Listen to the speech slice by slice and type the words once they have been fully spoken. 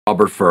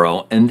Robert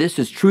Furrow, and this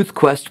is Truth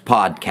Quest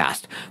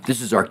Podcast.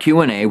 This is our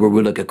Q&A where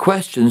we look at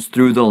questions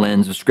through the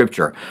lens of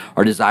Scripture.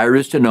 Our desire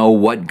is to know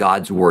what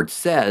God's Word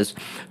says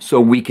so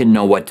we can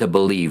know what to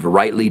believe,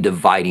 rightly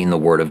dividing the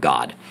Word of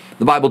God.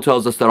 The Bible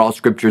tells us that all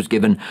Scripture is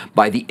given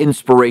by the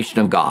inspiration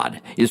of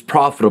God, is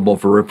profitable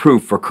for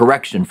reproof, for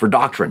correction, for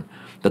doctrine,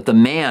 that the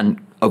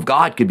man of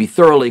God could be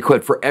thoroughly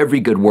equipped for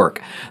every good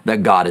work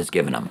that God has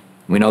given him.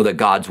 We know that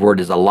God's Word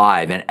is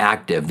alive and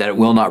active, that it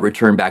will not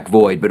return back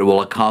void, but it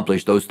will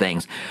accomplish those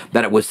things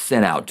that it was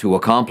sent out to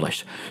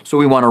accomplish. So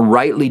we want to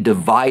rightly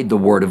divide the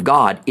Word of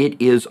God. It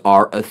is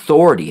our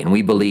authority, and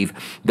we believe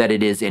that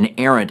it is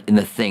inerrant in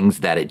the things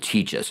that it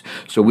teaches.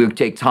 So we'll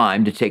take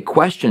time to take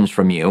questions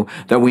from you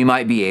that we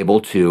might be able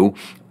to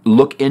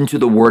look into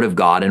the Word of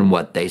God and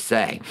what they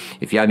say.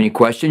 If you have any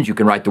questions, you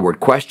can write the word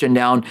question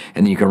down,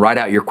 and then you can write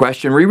out your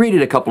question, reread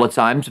it a couple of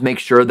times, make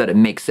sure that it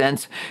makes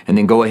sense, and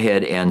then go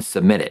ahead and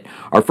submit it.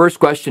 Our first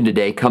question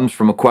today comes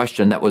from a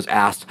question that was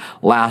asked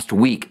last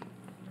week,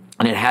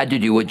 and it had to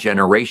do with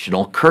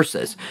generational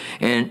curses.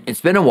 And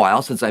it's been a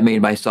while since I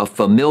made myself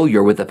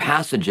familiar with the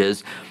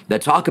passages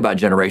that talk about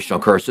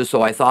generational curses,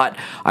 so I thought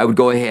I would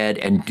go ahead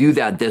and do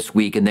that this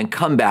week and then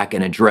come back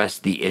and address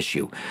the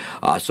issue.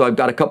 So I've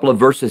got a couple of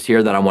verses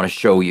here that I want to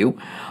show you.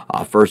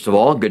 First of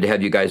all, good to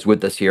have you guys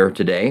with us here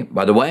today,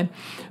 by the way.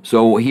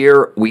 So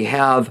here we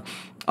have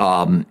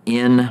let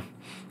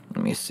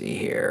me see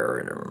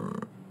here.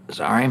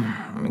 Sorry,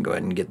 let me go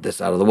ahead and get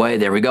this out of the way.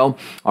 There we go.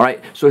 All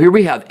right, so here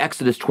we have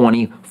Exodus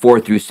 20,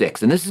 4 through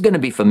 6. And this is going to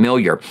be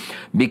familiar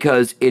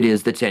because it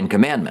is the Ten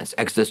Commandments.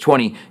 Exodus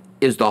 20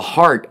 is the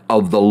heart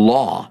of the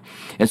law.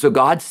 And so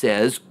God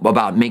says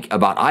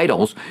about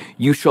idols,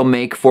 you shall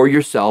make for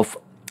yourself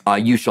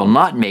you shall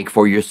not make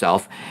for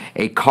yourself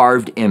a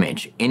carved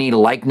image, any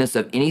likeness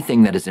of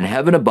anything that is in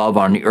heaven above,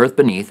 on the earth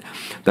beneath,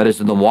 that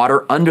is in the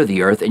water under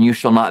the earth, and you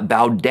shall not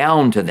bow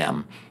down to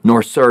them,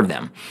 nor serve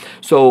them.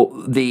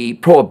 So the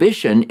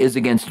prohibition is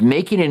against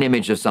making an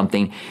image of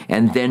something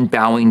and then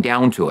bowing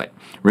down to it.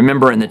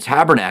 Remember, in the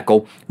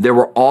tabernacle, there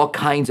were all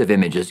kinds of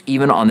images,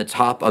 even on the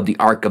top of the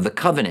Ark of the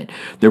Covenant.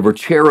 There were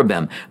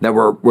cherubim that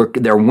were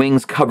their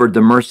wings covered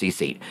the mercy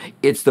seat.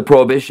 It's the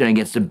prohibition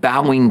against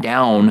bowing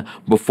down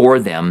before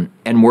them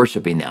and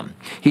worshiping them.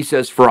 He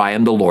says, "For I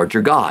am the Lord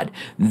your God,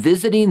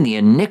 visiting the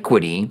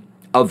iniquity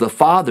of the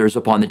fathers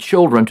upon the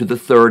children to the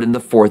third and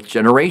the fourth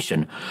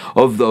generation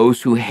of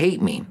those who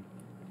hate me,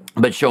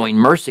 but showing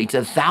mercy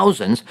to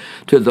thousands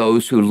to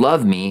those who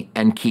love me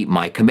and keep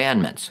my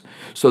commandments."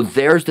 So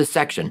there's the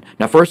section.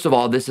 Now, first of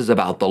all, this is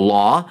about the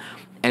law,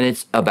 and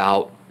it's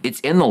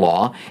in the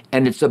law,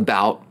 and it's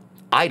about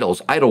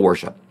idols, idol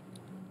worship.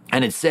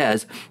 And it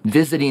says,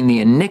 visiting the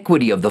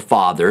iniquity of the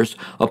fathers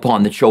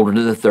upon the children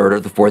of the third or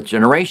the fourth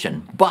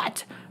generation.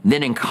 But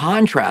then in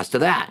contrast to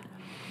that,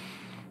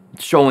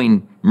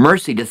 showing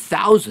mercy to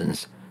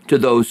thousands to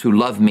those who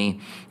love me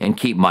and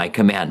keep my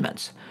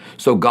commandments.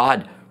 So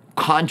God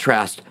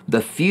contrasts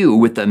the few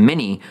with the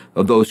many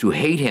of those who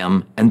hate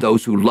him and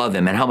those who love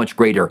him, and how much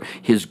greater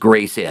his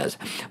grace is.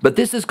 But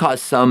this has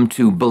caused some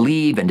to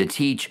believe and to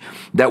teach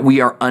that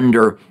we are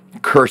under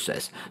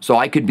curses. So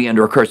I could be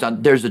under a curse. Now,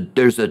 there's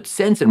a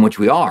sense in which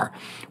we are.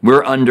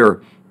 We're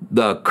under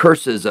the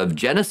curses of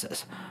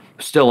Genesis,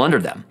 still under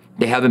them.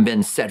 They haven't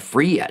been set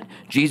free yet.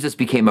 Jesus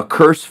became a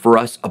curse for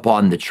us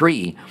upon the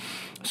tree,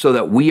 so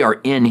that we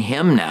are in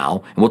him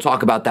now, and we'll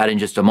talk about that in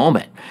just a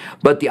moment.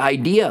 But the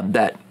idea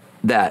that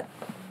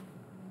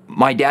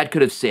my dad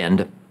could have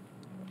sinned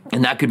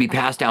and that could be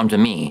passed down to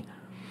me,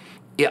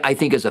 I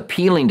think is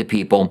appealing to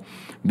people,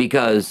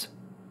 because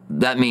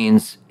that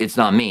means it's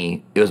not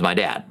me, it was my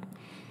dad.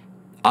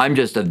 I'm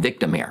just a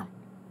victim here.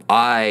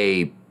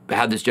 I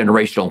have this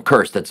generational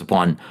curse that's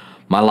upon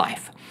my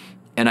life.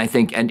 And I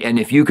think, and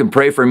if you can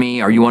pray for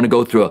me, or you want to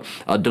go through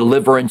a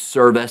deliverance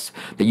service,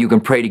 that you can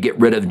pray to get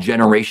rid of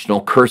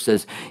generational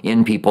curses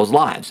in people's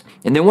lives.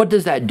 And then what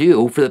does that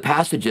do for the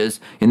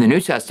passages in the New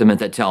Testament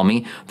that tell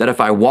me that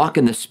if I walk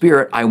in the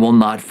Spirit, I will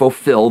not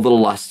fulfill the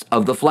lusts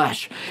of the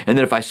flesh? And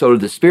that if I sow to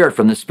the Spirit,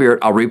 from the Spirit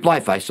I'll reap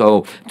life. If I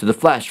sow to the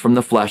flesh, from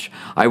the flesh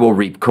I will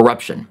reap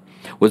corruption.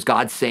 Was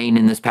God saying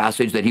in this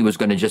passage that he was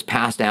going to just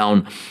pass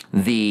down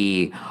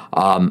the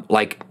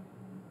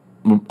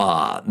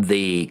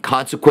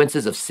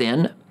consequences of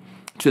sin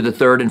to the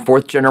third and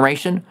fourth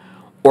generation?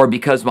 Or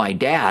because my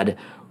dad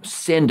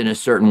sinned in a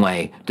certain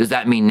way, does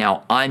that mean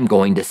now I'm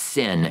going to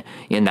sin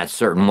in that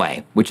certain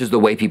way? Which is the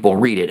way people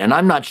read it. And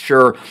I'm not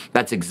sure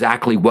that's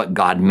exactly what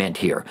God meant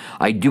here.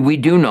 We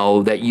do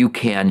know that you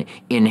can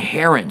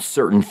inherit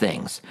certain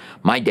things.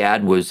 My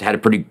dad had a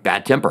pretty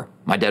bad temper.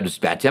 My dad was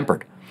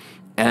bad-tempered.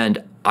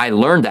 And I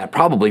learned that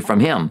probably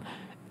from him.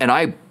 And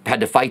I had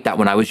to fight that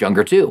when I was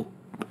younger too.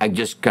 I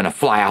just kind of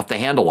fly off the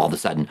handle all of a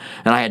sudden.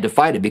 And I had to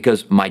fight it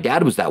because my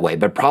dad was that way,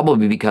 but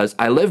probably because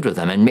I lived with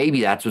him. And maybe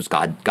that's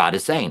what God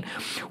is saying.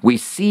 We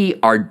see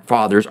our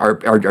fathers,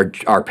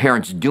 our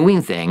parents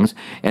doing things,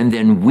 and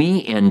then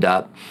we end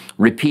up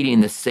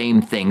repeating the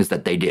same things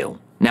that they do.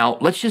 Now,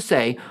 let's just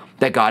say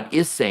that God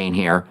is saying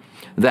here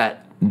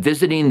that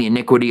visiting the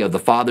iniquity of the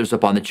fathers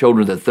upon the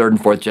children of the third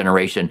and fourth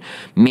generation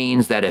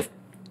means that if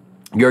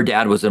your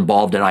dad was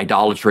involved in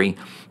idolatry,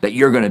 that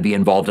you're going to be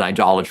involved in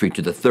idolatry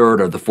to the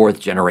third or the fourth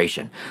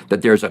generation,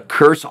 that there's a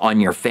curse on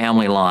your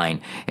family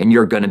line and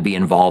you're going to be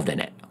involved in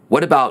it.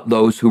 What about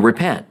those who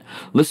repent?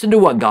 Listen to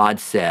what God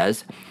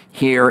says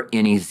here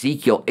in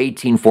Ezekiel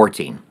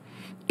 18:14.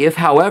 If,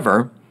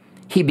 however,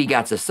 he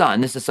begats a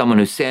son, this is someone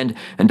who sinned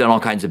and done all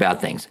kinds of bad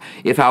things.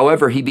 If,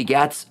 however, he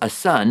begats a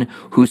son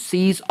who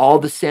sees all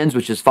the sins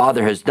which his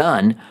father has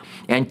done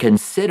and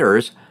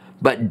considers,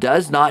 but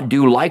does not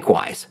do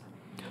likewise.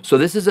 So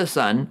this is a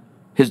son,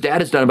 his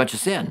dad has done a bunch of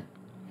sin,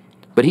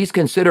 but he's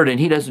considered and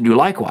he doesn't do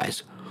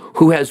likewise,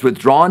 who has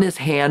withdrawn his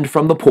hand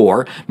from the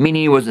poor,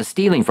 meaning he wasn't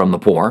stealing from the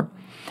poor,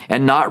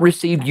 and not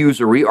received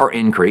usury or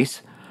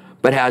increase,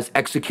 but has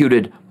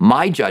executed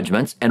my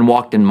judgments and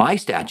walked in my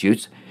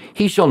statutes,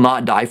 he shall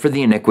not die for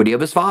the iniquity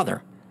of his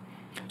father.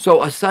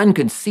 So a son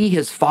can see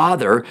his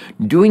father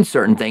doing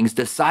certain things,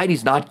 decide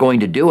he's not going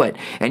to do it,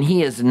 and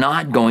he is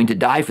not going to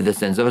die for the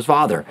sins of his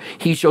father.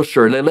 He shall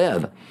surely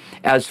live.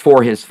 As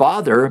for his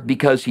father,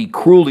 because he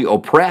cruelly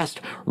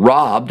oppressed,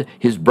 robbed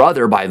his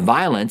brother by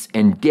violence,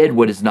 and did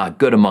what is not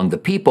good among the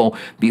people,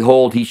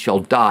 behold, he shall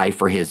die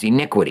for his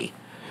iniquity.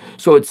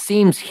 So it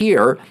seems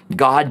here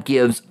God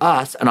gives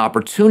us an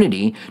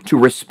opportunity to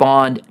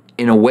respond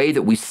in a way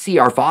that we see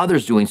our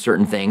fathers doing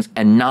certain things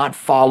and not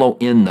follow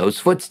in those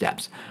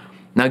footsteps.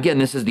 Now again,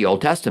 this is the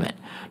Old Testament.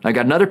 Now, I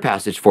got another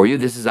passage for you.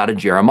 This is out of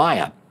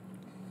Jeremiah.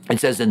 It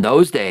says, in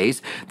those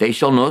days they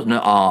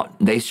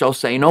shall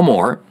say no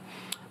more,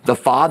 the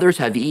fathers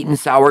have eaten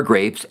sour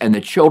grapes and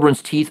the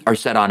children's teeth are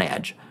set on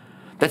edge.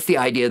 That's the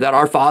idea that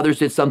our fathers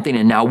did something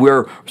and now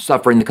we're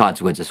suffering the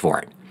consequences for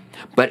it.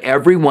 But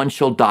everyone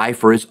shall die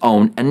for his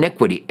own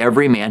iniquity.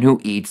 Every man who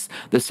eats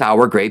the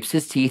sour grapes,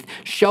 his teeth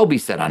shall be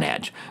set on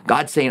edge.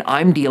 God's saying,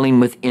 I'm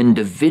dealing with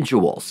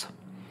individuals.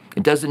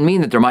 It doesn't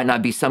mean that there might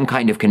not be some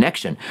kind of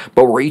connection,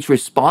 but we're each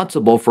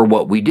responsible for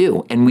what we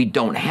do, and we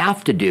don't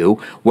have to do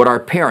what our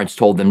parents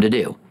told them to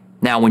do.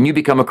 Now, when you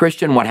become a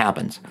Christian, what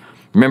happens?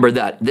 Remember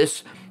that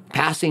this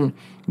passing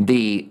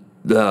the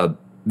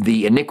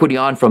iniquity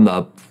on from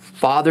the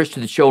fathers to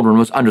the children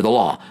was under the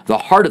law, the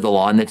heart of the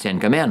law in the Ten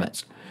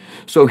Commandments.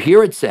 So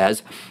here it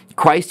says,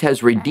 Christ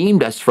has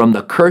redeemed us from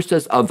the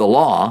curses of the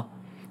law.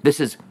 This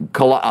is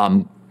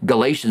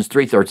Galatians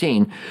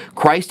 3:13.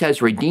 Christ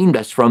has redeemed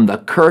us from the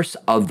curse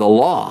of the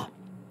law.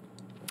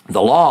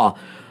 The law,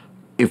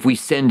 if we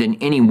sinned in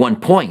any one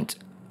point,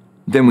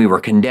 then we were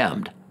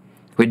condemned.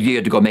 You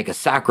had to go make a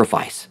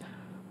sacrifice.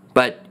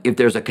 But if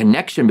there's a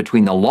connection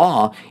between the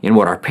law and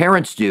what our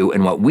parents do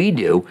and what we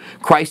do,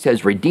 Christ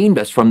has redeemed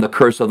us from the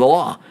curse of the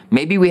law.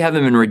 Maybe we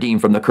haven't been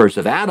redeemed from the curse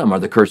of Adam or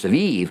the curse of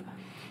Eve,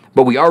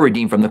 but we are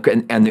redeemed from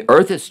and the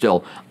earth is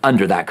still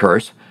under that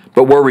curse,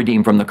 but we're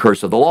redeemed from the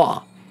curse of the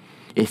law.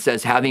 It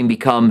says, having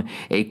become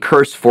a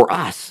curse for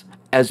us,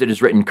 as it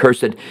is written,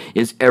 cursed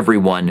is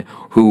everyone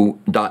who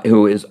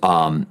is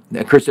hung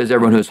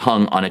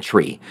on a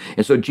tree.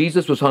 And so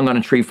Jesus was hung on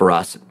a tree for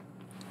us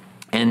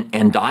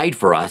and died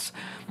for us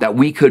that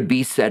we could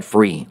be set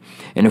free.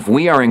 And if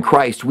we are in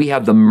Christ, we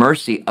have the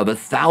mercy of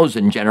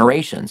 1,000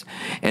 generations.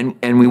 And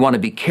we want to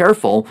be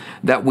careful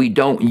that we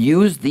don't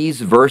use these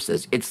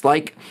verses. It's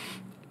like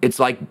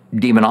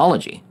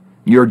demonology.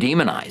 You're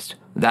demonized.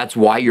 That's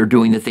why you're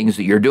doing the things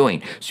that you're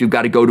doing. So you've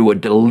got to go to a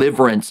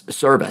deliverance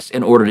service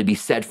in order to be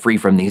set free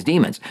from these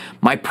demons.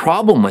 My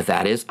problem with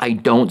that is I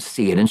don't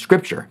see it in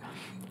Scripture.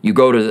 You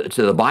go to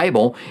the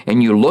Bible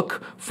and you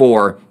look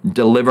for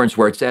deliverance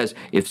where it says,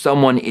 if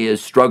someone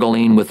is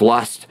struggling with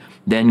lust,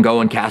 then go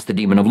and cast the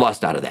demon of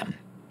lust out of them.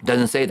 It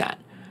doesn't say that.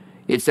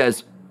 It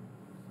says,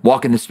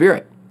 walk in the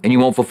Spirit and you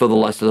won't fulfill the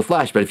lust of the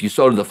flesh. But if you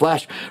sow to the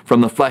flesh,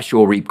 from the flesh you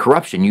will reap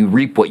corruption. You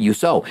reap what you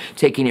sow,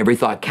 taking every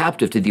thought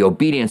captive to the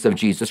obedience of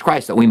Jesus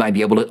Christ, that we might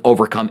be able to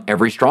overcome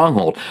every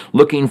stronghold,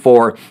 looking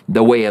for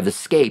the way of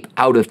escape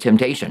out of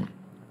temptation.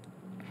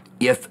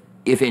 If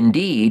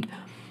indeed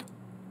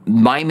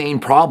my main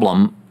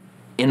problem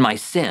in my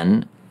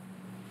sin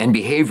and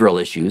behavioral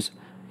issues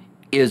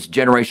is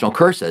generational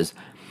curses,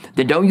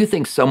 then don't you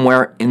think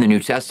somewhere in the New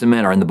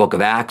Testament or in the book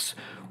of Acts,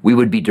 we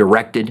would be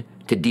directed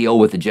to deal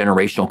with the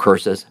generational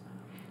curses?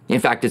 In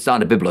fact, it's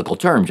not a biblical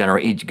term.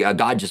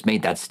 God just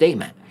made that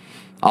statement.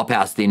 I'll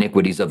pass the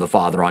iniquities of the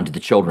father on to the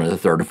children of the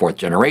third and fourth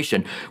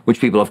generation, which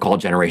people have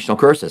called generational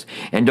curses.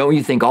 And don't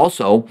you think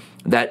also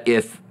that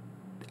if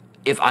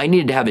I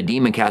needed to have a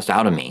demon cast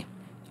out of me,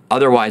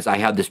 otherwise I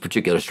have this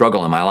particular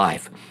struggle in my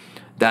life,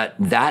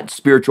 that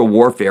spiritual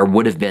warfare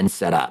would have been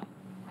set up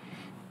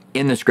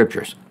in the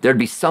Scriptures. There'd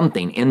be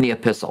something in the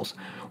epistles.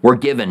 We're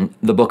given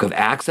the book of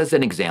Acts as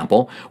an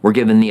example. We're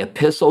given the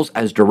epistles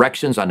as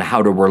directions on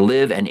how to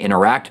live and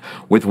interact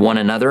with one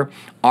another.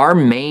 Our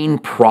main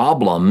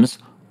problems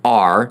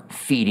are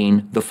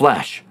feeding the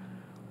flesh.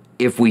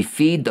 If we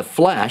feed the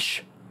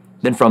flesh,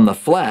 then from the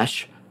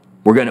flesh,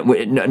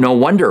 no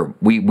wonder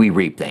we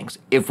reap things.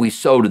 If we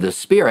sow to the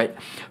Spirit,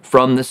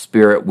 from the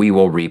Spirit we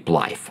will reap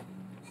life.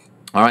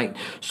 All right,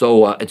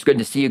 so it's good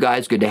to see you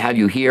guys. Good to have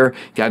you here.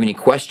 If you have any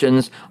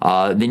questions,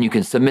 then you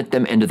can submit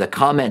them into the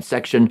comment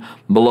section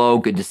below.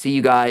 Good to see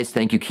you guys.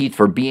 Thank you, Keith,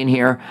 for being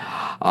here.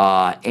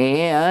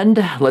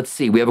 And let's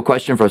see, we have a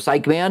question from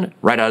Psych Man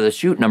right out of the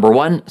chute. Number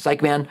one,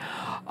 Psych Man.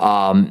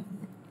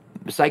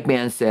 Psych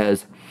Man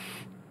says,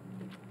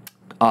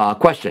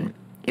 question,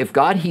 if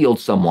God healed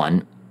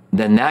someone,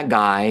 then that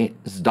guy's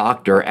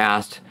doctor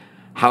asked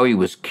how he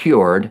was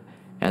cured,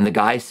 and the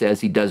guy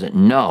says he doesn't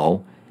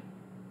know.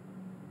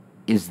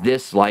 Is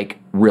this like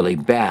really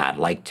bad,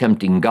 like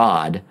tempting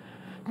God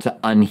to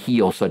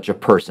unheal such a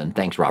person?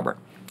 Thanks, Robert.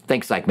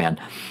 Thanks, Psych Man.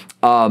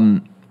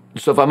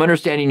 So if I'm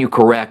understanding you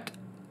correct,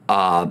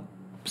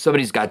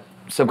 somebody's got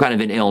some kind of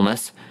an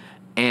illness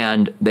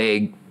and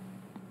they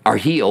are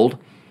healed,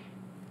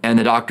 and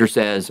the doctor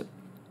says,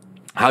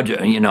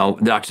 the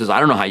doctor says, I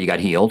don't know how you got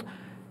healed,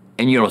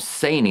 and you don't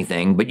say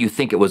anything, but you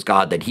think it was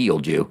God that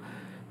healed you.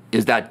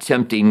 Is that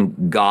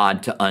tempting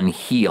God to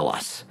unheal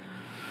us?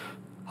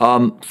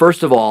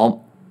 First of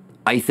all,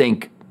 I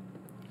think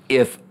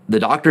if the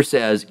doctor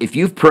says, if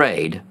you've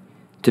prayed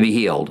to be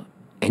healed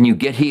and you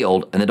get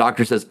healed and the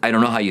doctor says, I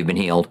don't know how you've been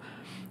healed,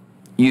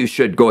 you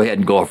should go ahead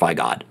and glorify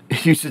God.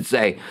 You should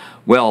say,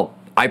 well,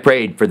 I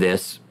prayed for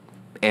this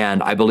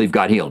and I believe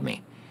God healed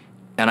me.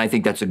 And I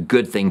think that's a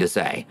good thing to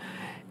say.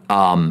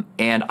 And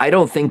I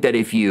don't think that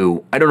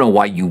I don't know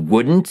why you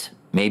wouldn't.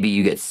 Maybe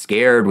you get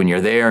scared when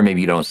you're there.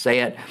 Maybe you don't say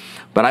it.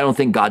 But I don't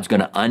think God's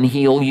going to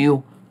unheal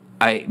you.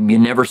 You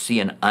never see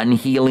an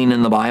unhealing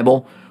in the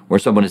Bible where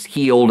someone is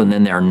healed and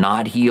then they're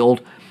not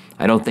healed.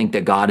 I don't think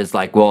that God is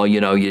like, well, you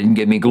didn't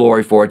give me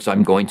glory for it, so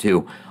I'm going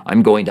to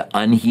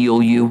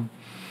unheal you.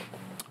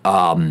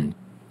 All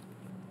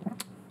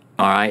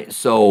right.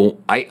 So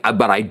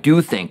but I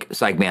do think,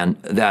 Psych Man,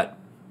 that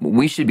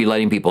we should be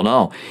letting people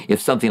know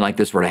if something like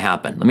this were to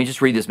happen. Let me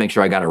just read this, make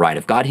sure I got it right.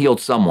 If God healed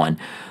someone,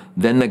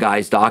 then the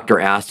guy's doctor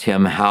asked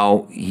him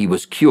how he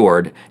was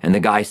cured, and the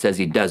guy says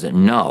he doesn't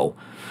know.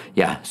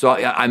 Yeah, so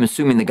I'm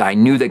assuming the guy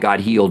knew that God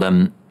healed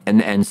him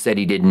and said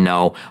he didn't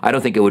know. I don't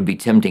think it would be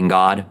tempting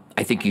God.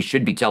 I think he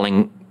should be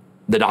telling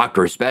the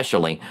doctor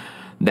especially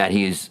that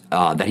he's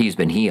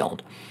been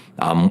healed.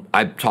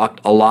 I've talked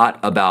a lot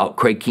about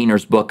Craig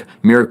Keener's book,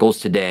 Miracles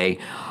Today,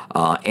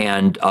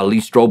 and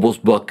Lee Strobel's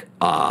book,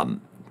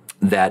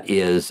 that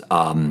is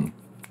A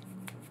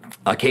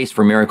Case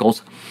for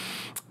Miracles.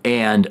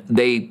 And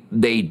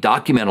they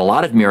document a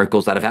lot of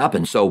miracles that have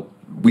happened. So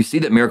we see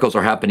that miracles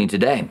are happening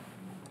today.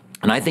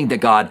 And I think that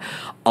God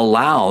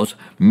allows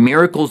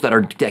miracles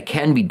that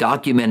can be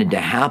documented to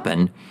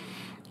happen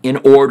in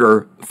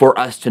order for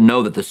us to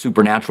know that the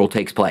supernatural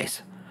takes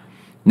place.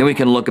 And then we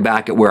can look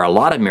back at where a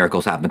lot of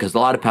miracles happen, because a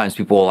lot of times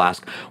people will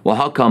ask, well,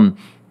 how come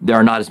there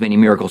are not as many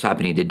miracles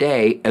happening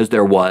today as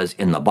there was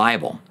in the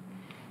Bible?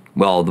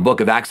 Well, the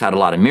book of Acts had a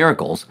lot of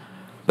miracles,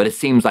 but it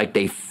seems like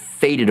they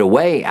faded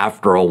away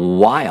after a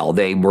while.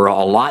 They were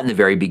a lot in the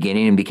very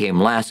beginning and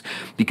became less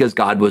because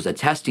God was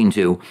attesting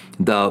to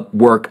the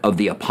work of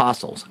the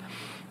apostles.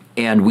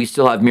 And we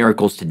still have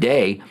miracles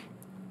today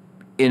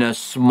in a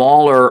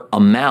smaller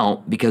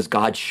amount because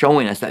God's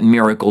showing us that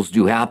miracles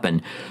do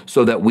happen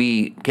so that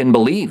we can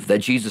believe that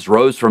Jesus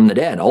rose from the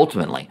dead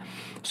ultimately.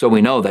 So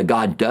we know that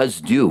God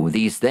does do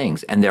these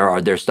things, and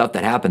there's stuff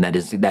that happened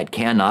that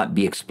cannot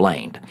be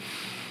explained.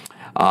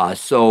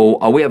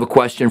 So we have a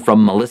question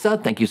from Melissa.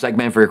 Thank you, Psych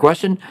Man, for your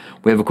question.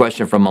 We have a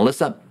question from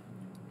Melissa.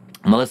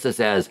 Melissa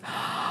says,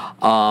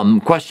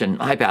 question,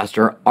 hi,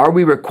 Pastor. Are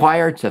we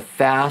required to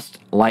fast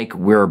like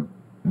we're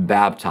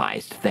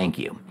baptized? Thank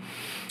you.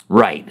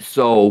 Right.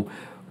 So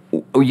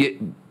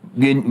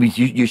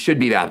you should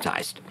be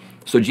baptized.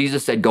 So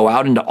Jesus said, go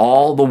out into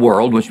all the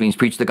world, which means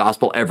preach the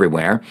gospel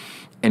everywhere,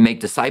 and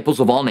make disciples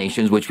of all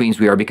nations, which means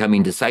we are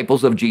becoming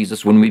disciples of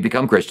Jesus when we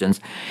become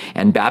Christians,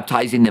 and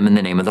baptizing them in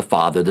the name of the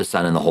Father, the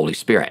Son, and the Holy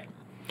Spirit.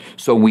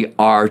 So we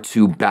are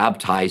to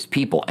baptize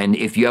people. And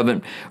if you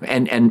haven't,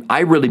 and I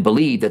really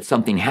believe that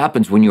something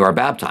happens when you are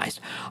baptized.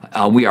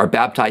 We are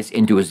baptized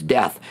into his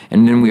death,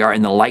 and then we are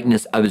in the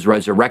likeness of his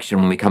resurrection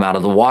when we come out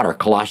of the water,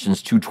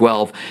 Colossians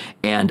 2:12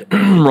 and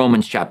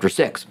Romans chapter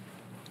 6.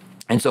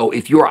 And so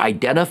if you are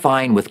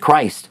identifying with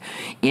Christ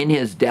in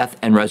his death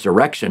and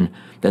resurrection,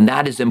 then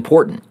that is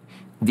important.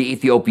 The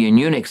Ethiopian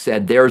eunuch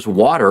said, there's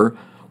water.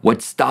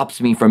 What stops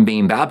me from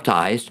being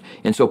baptized?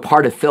 And so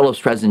part of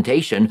Philip's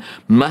presentation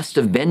must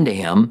have been to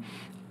him,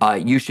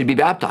 you should be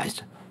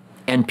baptized.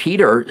 And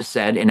Peter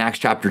said in Acts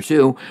chapter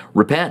 2,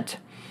 repent,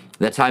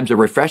 that times of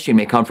refreshing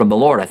may come from the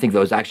Lord. I think that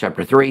was Acts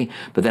chapter 3,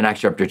 but then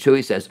Acts chapter 2,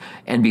 he says,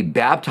 and be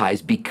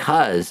baptized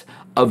because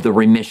of the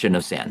remission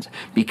of sins.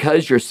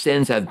 Because your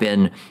sins have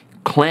been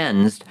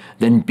cleansed,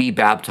 then be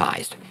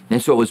baptized.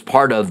 And so it was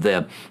part of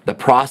the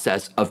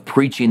process of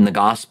preaching the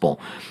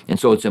gospel. And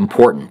so it's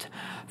important.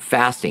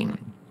 Fasting.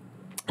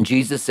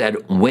 Jesus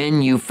said,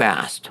 when you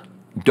fast,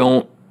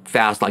 don't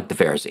fast like the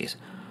Pharisees,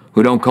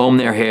 who don't comb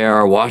their hair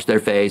or wash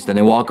their face, then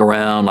they walk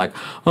around like,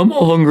 I'm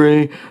all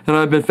hungry and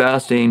I've been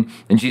fasting.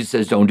 And Jesus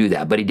says, don't do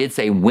that. But he did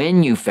say,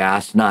 when you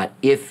fast, not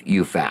if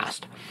you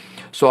fast.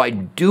 So I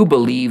do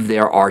believe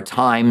there are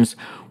times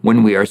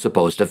when we are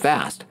supposed to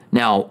fast.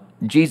 Now,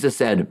 Jesus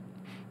said,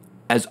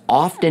 as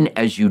often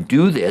as you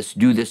do this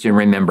in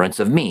remembrance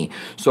of me.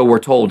 So we're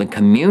told in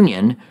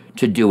communion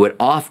to do it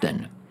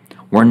often.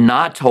 We're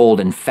not told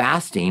in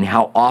fasting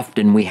how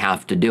often we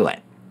have to do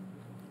it.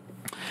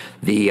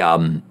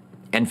 And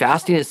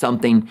fasting is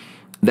something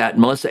that,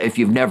 Melissa, if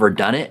you've never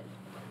done it,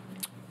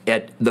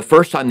 at the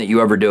first time that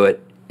you ever do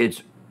it,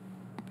 it's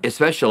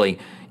especially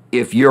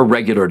if you're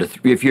regular to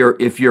if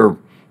you're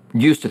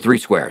used to 3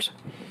 squares,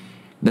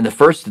 then the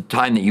first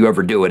time that you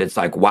ever do it, it's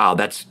like, wow,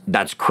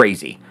 that's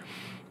crazy.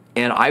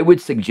 And I would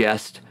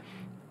suggest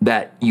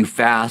that you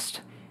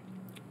fast.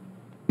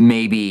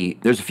 Maybe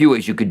there's a few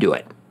ways you could do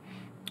it.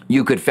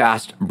 You could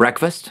fast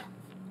breakfast,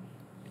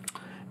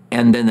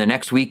 and then the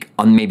next week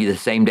on maybe the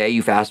same day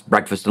you fast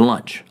breakfast and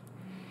lunch,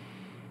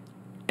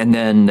 and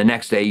then the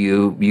next day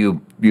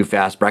you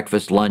fast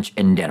breakfast, lunch,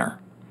 and dinner.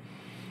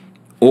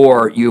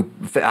 Or you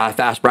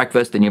fast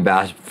breakfast, then you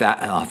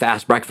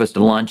fast breakfast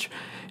and lunch,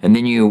 and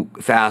then you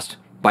fast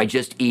by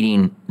just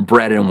eating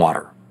bread and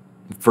water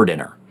for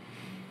dinner.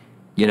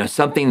 You know,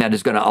 something that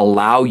is going to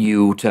allow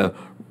you to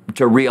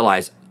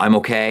realize, I'm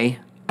okay,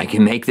 I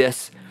can make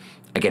this,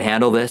 I can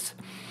handle this,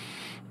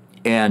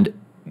 and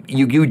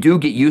you do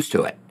get used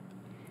to it.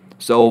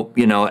 So,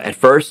 you know, at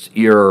first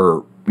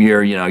your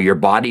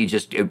body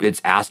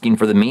it's asking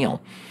for the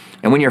meal.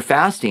 And when you're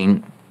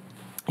fasting,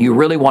 you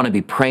really want to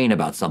be praying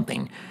about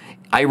something.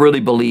 I really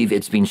believe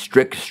it's being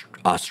struck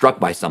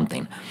by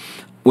something,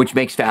 which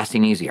makes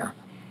fasting easier.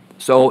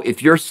 So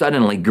if you're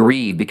suddenly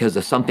grieved because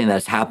of something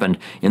that's happened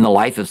in the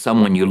life of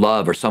someone you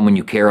love or someone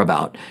you care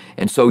about,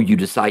 and so you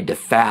decide to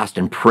fast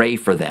and pray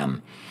for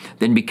them,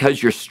 then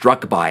because you're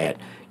struck by it,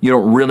 you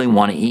don't really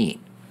want to eat,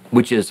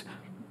 which is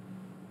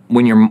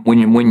when you're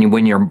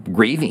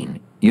grieving,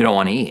 you don't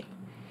want to eat.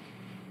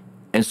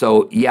 And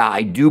so, yeah,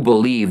 I do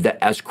believe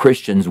that as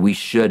Christians we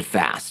should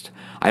fast.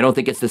 I don't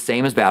think it's the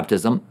same as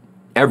baptism.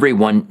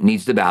 Everyone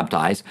needs to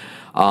baptize.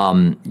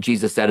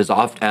 Jesus said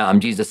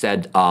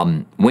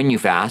when you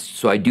fast.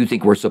 So I do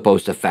think we're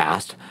supposed to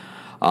fast.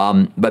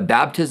 But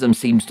baptism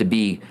seems to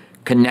be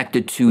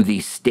connected to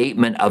the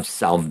statement of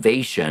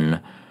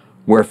salvation,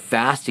 where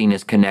fasting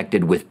is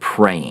connected with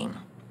praying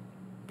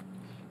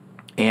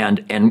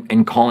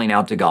and calling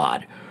out to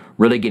God.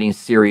 Really getting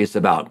serious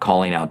about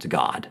calling out to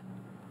God.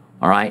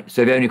 All right.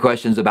 So if you have any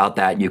questions about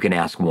that, you can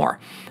ask more.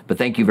 But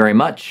thank you very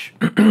much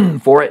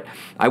for it.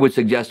 I would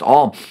suggest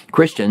all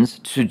Christians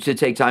to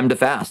take time to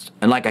fast.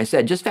 And like I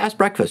said, just fast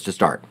breakfast to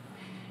start.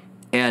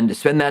 And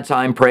spend that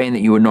time praying that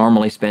you would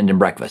normally spend in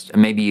breakfast.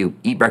 And maybe you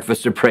eat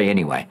breakfast to pray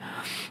anyway.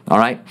 All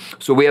right.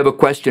 So we have a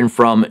question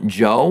from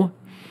Joe.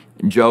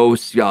 Joe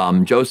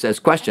says,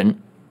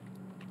 question,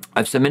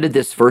 I've submitted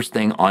this first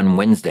thing on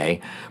Wednesday,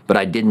 but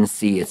I didn't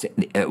see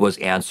it was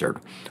answered.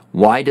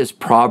 Why does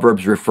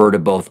Proverbs refer to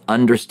both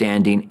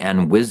understanding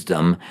and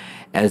wisdom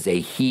as a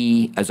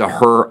he, as a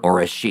her,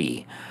 or a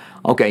she?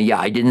 Okay, yeah,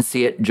 I didn't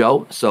see it,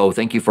 Joe, so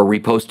thank you for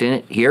reposting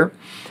it here.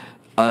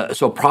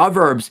 So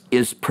Proverbs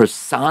is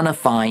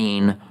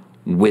personifying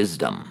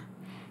wisdom.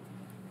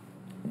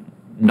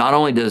 Not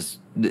only does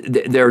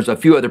there's a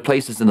few other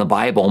places in the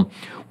Bible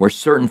where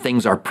certain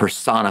things are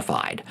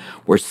personified,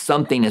 where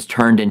something is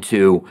turned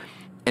into,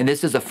 and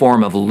this is a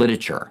form of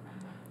literature.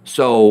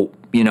 So,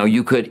 you know,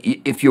 you could,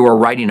 if you were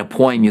writing a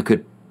poem, you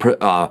could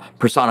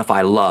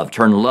personify love,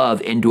 turn love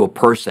into a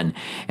person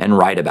and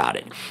write about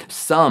it.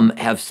 Some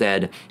have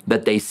said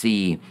that they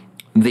see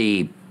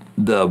the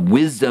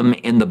wisdom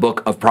in the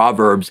book of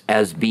Proverbs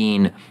as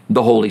being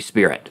the Holy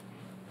Spirit,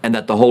 and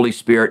that the Holy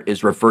Spirit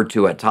is referred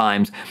to at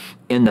times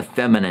in the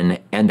feminine,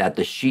 and that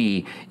the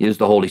she is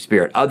the Holy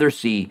Spirit. Others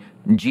see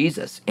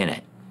Jesus in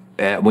it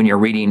when you're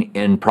reading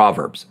in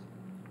Proverbs.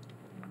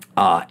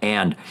 I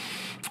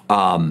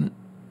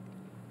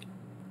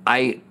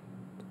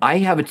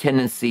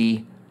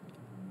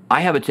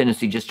have a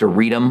tendency just to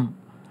read them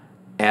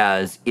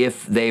as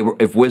if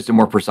wisdom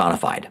were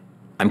personified.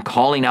 I'm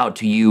calling out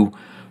to you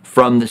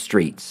from the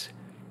streets.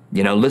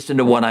 You know, listen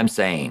to what I'm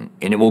saying,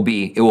 and it will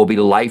be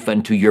life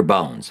unto your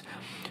bones,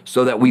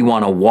 so that we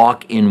want to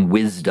walk in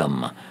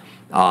wisdom.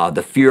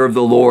 The fear of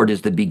the Lord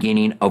is the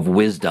beginning of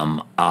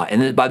wisdom. And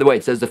then, by the way,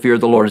 it says the fear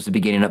of the Lord is the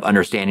beginning of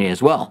understanding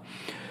as well.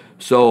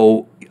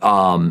 So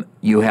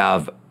you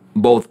have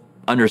both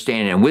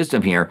understanding and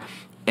wisdom here,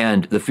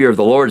 and the fear of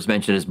the Lord is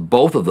mentioned as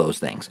both of those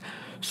things.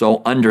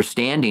 So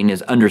understanding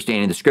is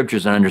understanding the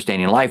scriptures and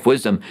understanding life.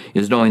 Wisdom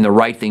is knowing the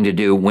right thing to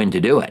do, when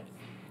to do it.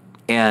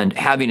 And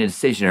having a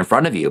decision in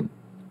front of you,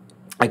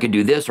 I could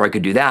do this or I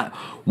could do that.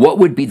 What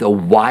would be the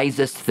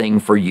wisest thing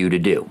for you to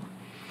do?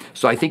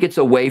 So I think it's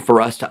a way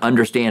for us to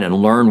understand and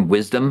learn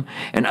wisdom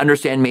and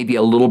understand maybe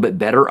a little bit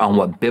better on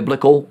what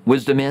biblical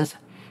wisdom is.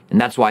 And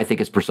that's why I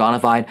think it's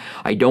personified.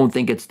 I don't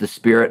think it's the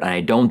Spirit, and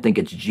I don't think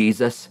it's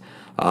Jesus.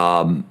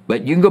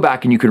 But you can go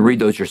back and you can read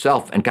those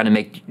yourself and kind of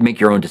make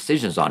your own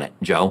decisions on it,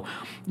 Joe.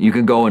 You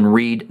can go and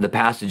read the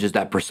passages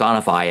that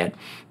personify it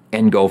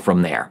and go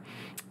from there.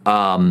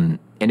 And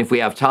if we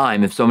have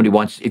time, if you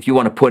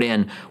want to put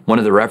in one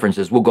of the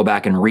references, we'll go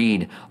back and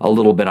read a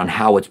little bit on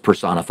how it's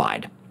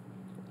personified.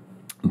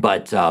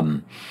 But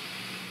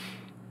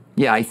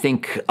yeah, I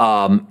think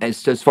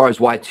as far as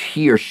why it's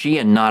he or she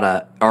and not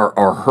a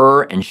or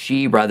her and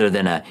she rather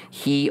than a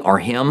he or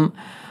him,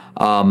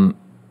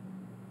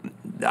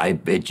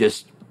 it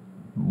just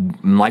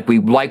like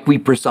we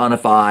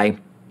personify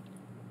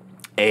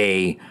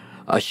a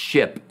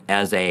ship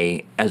as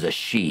a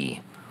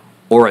she,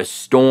 or a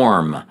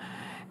storm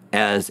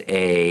as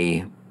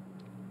a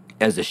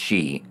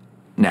she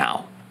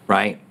now,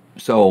 right?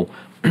 So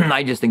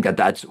I just think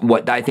that's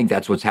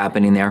what's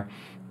happening there.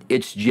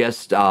 It's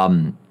just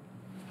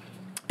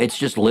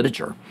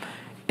literature,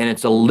 and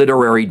it's a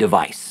literary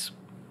device.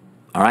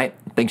 All right,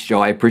 thanks, Joe.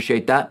 I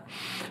appreciate that.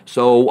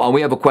 So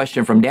we have a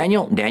question from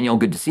Daniel. Daniel,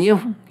 good to see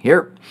you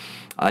here.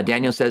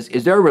 Daniel says,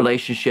 is there a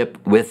relationship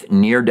with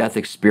near-death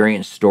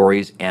experience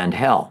stories and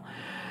hell?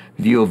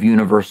 View of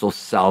universal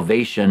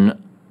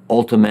salvation,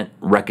 ultimate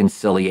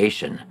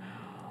reconciliation,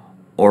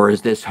 or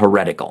is this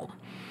heretical?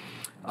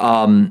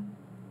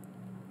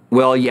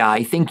 Well, yeah,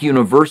 I think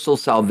universal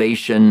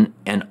salvation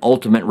and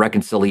ultimate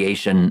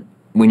reconciliation,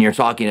 when you're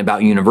talking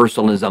about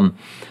universalism,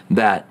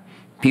 that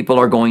people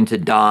are going to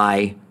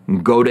die,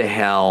 go to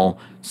hell,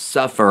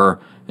 suffer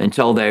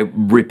until they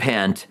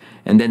repent,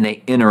 and then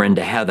they enter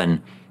into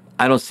heaven.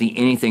 I don't see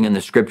anything in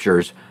the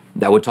scriptures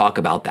that would talk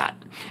about that.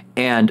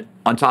 And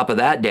on top of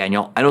that,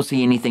 Daniel, I don't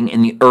see anything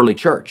in the early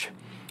church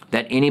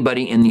that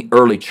anybody in the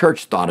early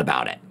church thought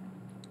about it.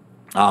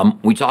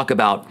 We talk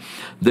about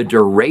the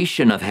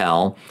duration of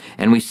hell,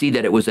 and we see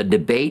that it was a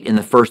debate in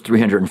the first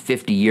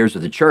 350 years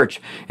of the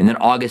church. And then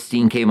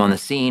Augustine came on the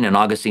scene, and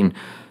Augustine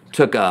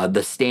took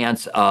the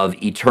stance of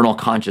eternal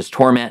conscious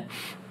torment.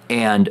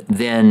 And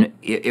then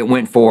it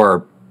went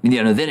for,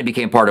 then it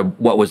became part of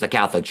what was the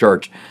Catholic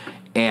Church.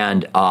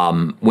 And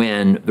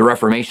when the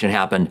Reformation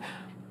happened,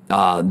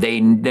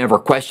 they never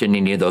questioned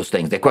any of those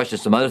things. They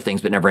questioned some other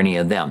things, but never any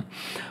of them.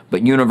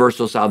 But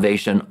universal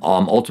salvation,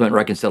 ultimate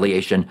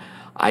reconciliation,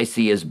 I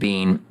see as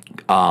being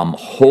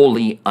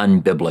wholly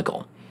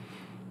unbiblical.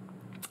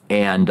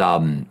 And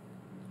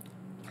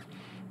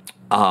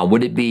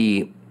would it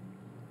be?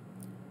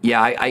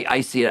 Yeah,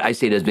 I see it. I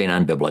see it as being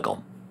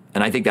unbiblical,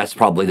 and I think that's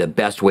probably the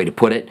best way to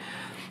put it.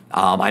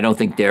 I don't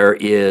think there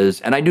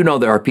is, and I do know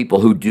there are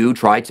people who do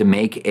try to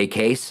make a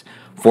case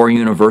for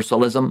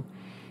universalism,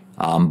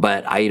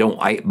 but I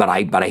don't. But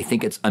I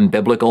think it's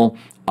unbiblical.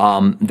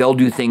 They'll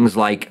do things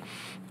like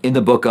in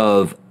the book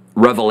of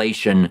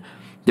Revelation.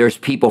 There's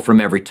people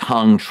from every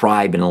tongue,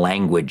 tribe, and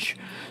language.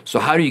 So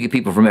how do you get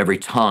people from every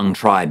tongue,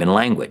 tribe, and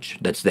language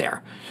that's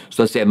there?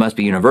 So let's say it must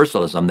be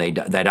universalism. They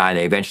die,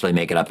 they eventually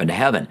make it up into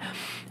heaven.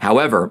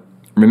 However,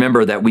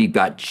 remember that we've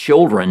got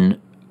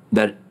children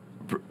that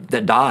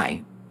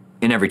die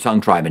in every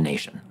tongue, tribe, and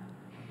nation.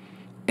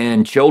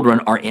 And children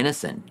are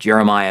innocent.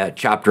 Jeremiah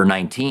chapter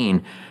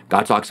 19,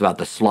 God talks about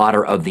the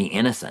slaughter of the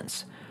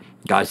innocents.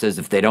 God says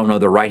if they don't know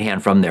their right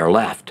hand from their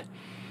left.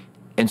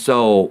 And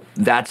so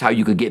that's how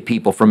you could get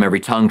people from every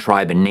tongue,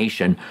 tribe, and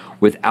nation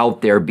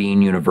without there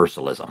being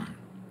universalism.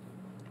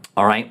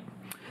 All right.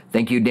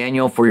 Thank you,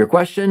 Daniel, for your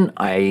question.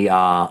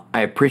 I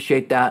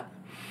appreciate that.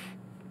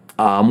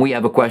 We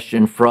have a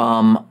question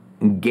from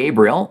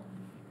Gabriel.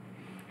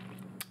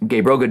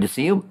 Gabriel, good to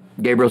see you.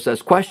 Gabriel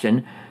says,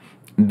 question,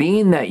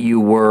 being that you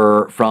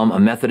were from a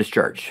Methodist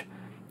church,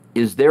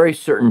 is there a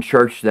certain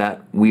church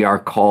that we are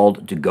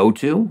called to go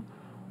to?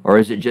 Or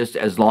is it just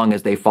as long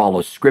as they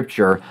follow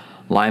Scripture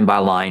line by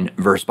line,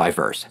 verse by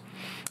verse?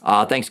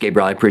 Thanks,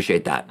 Gabriel. I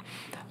appreciate that.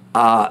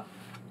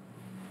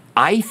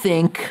 I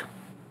think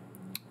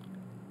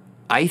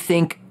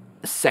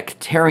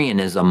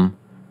sectarianism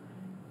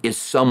is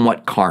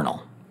somewhat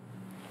carnal.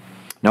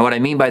 Now, what I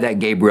mean by that,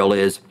 Gabriel,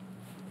 is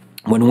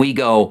when we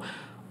go,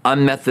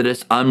 I'm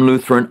Methodist, I'm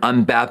Lutheran,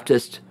 I'm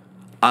Baptist,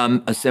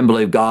 I'm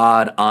Assembly of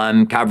God,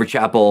 I'm Calvary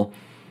Chapel,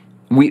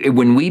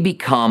 when we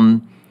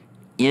become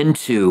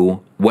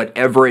into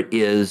whatever it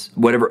is,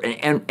 whatever,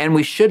 and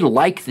we should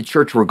like the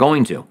church we're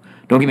going to.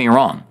 Don't get me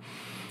wrong.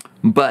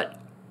 But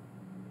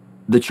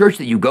the church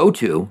that you go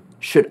to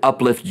should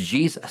uplift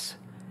Jesus.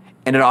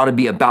 And it ought to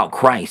be about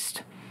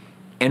Christ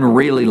and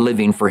really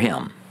living for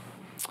Him.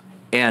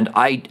 And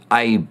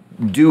I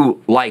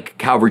do like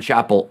Calvary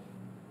Chapel.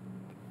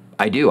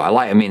 I do.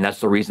 I mean, that's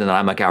the reason that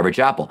I'm a Calvary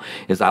Chapel,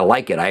 is I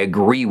like it. I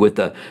agree with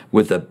the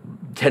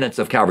tenets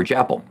of Calvary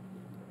Chapel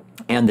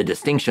and the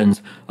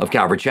distinctions of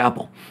Calvary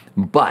Chapel.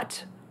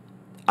 But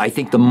I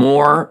think the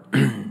more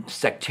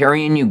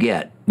sectarian you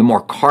get, the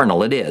more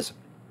carnal it is.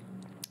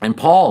 And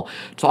Paul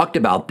talked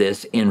about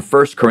this in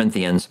 1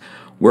 Corinthians,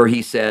 where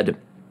he said,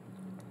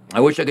 I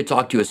wish I could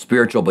talk to you as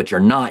spiritual, but you're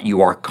not.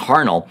 You are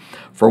carnal.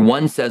 For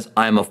one says,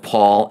 I'm of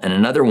Paul, and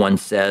another one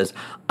says,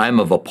 I'm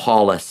of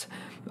Apollos.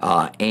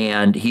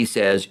 And he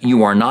says,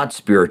 you are not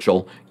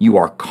spiritual, you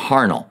are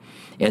carnal.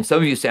 And some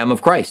of you say, I'm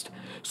of Christ.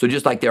 So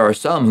just like there are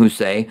some who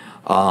say,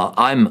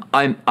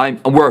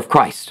 we're of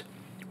Christ.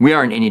 We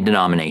aren't any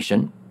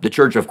denomination. The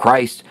Church of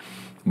Christ,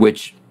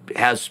 which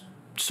has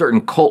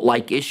certain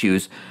cult-like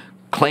issues,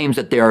 claims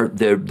that they're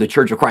the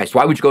Church of Christ.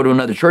 Why would you go to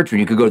another church when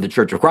you could go to the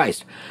Church of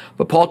Christ?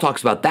 But Paul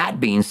talks about that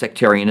being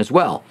sectarian as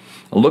well.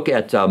 Look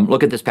at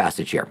this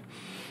passage here.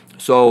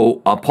 So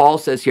Paul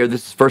says here,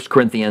 this is 1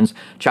 Corinthians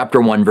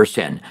chapter 1, verse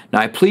 10. Now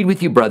I plead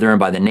with you, brethren,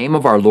 by the name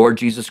of our Lord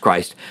Jesus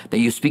Christ, that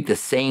you speak the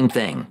same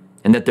thing,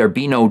 and that there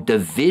be no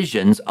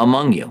divisions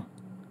among you.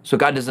 So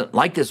God doesn't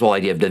like this whole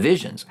idea of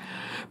divisions,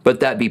 but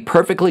that be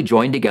perfectly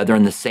joined together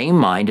in the same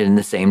mind and in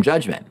the same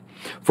judgment.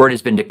 For it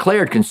has been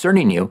declared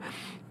concerning you,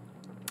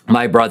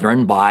 my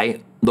brethren,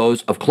 by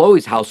those of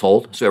Chloe's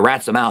household, so he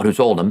rats them out who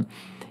told him,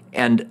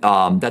 and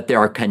that there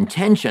are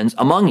contentions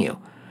among you.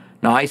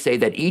 Now I say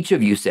that each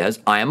of you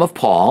says, I am of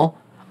Paul,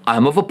 I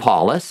am of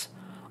Apollos,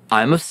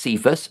 I am of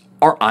Cephas,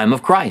 or I am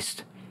of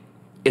Christ.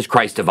 Is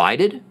Christ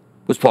divided?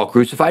 Was Paul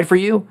crucified for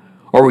you?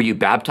 Or were you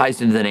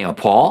baptized into the name of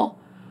Paul?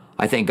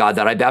 I thank God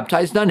that I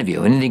baptized none of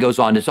you. And then he goes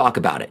on to talk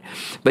about it.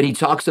 But he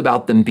talks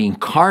about them being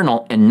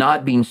carnal and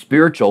not being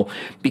spiritual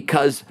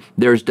because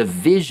there's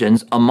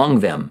divisions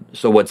among them.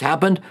 So what's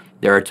happened?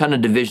 There are a ton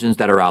of divisions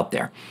that are out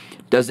there.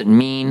 Doesn't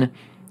mean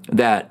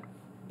that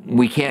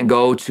we can't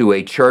go to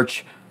a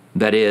church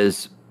that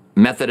is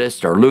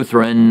Methodist or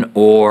Lutheran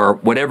or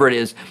whatever it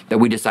is that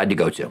we decide to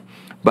go to.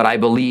 But I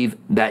believe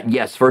that,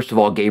 yes, first of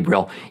all,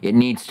 Gabriel, it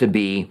needs to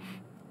be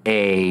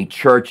a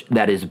church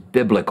that is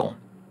biblical.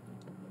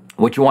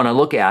 What you want to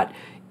look at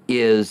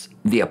is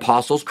the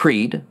Apostles'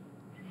 Creed,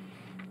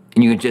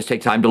 and you can just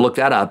take time to look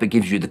that up. It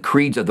gives you the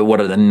creeds of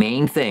what are the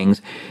main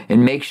things,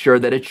 and make sure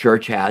that a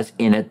church has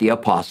in it the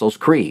Apostles'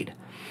 Creed.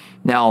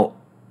 Now,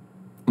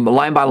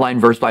 line by line,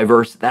 verse by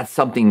verse, that's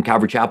something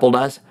Calvary Chapel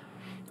does.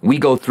 We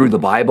go through the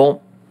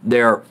Bible.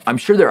 I'm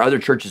sure there are other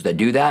churches that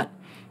do that,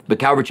 but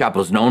Calvary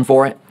Chapel is known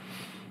for it.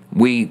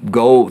 We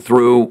go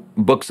through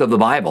books of the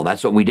Bible.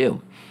 That's what we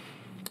do.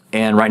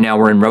 And right now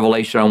we're in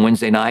Revelation on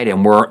Wednesday night,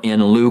 and we're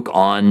in Luke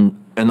on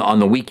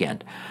the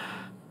weekend.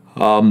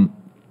 But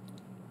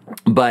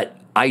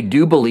I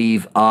do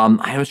believe,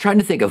 I was trying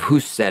to think of who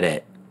said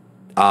it.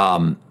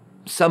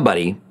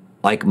 Somebody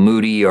like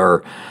Moody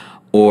or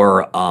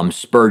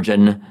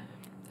Spurgeon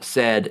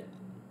said,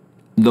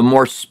 the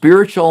more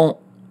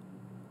spiritual,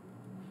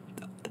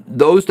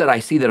 those that I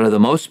see that are the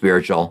most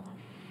spiritual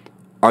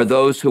are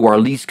those who are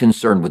least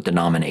concerned with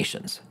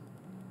denominations.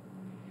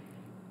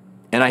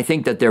 And I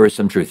think that there is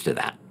some truth to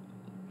that.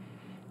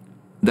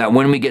 That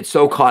when we get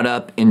so caught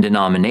up in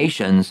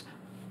denominations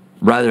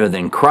rather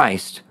than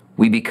Christ,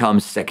 we become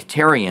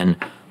sectarian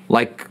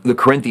like the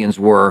Corinthians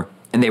were,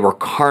 and they were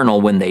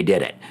carnal when they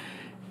did it.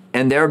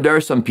 And there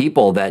are some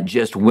people that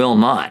just will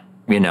not,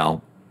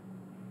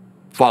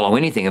 follow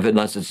anything of it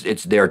unless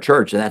it's their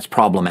church, and that's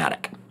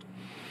problematic.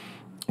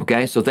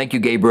 Okay, so thank you,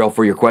 Gabriel,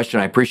 for your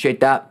question. I appreciate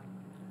that.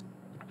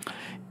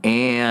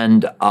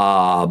 And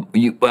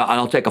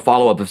I'll take a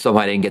follow-up if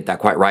somebody didn't get that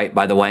quite right,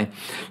 by the way.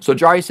 So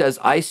Jari says,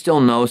 I still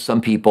know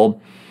some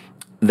people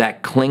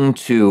that cling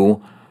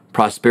to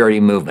prosperity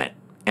movement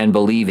and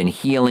believe in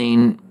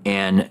healing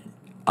and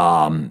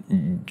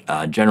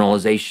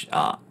generalization,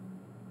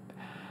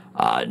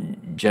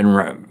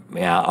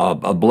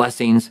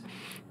 blessings,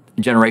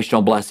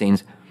 generational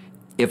blessings.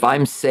 If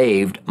I'm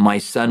saved, my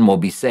son will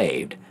be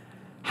saved.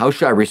 How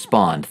should I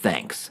respond?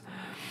 Thanks.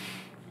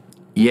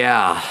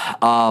 Yeah,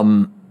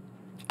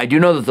 I do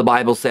know that the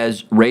Bible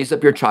says, raise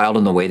up your child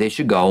in the way they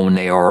should go. When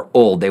they are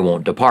old, they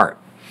won't depart.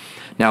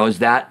 Now, is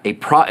that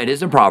it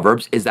is in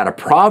Proverbs. Is that a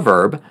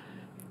proverb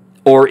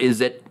or is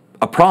it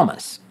a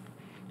promise?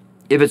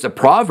 If it's a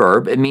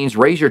proverb, it means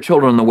raise your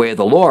children in the way of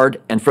the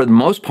Lord, and for the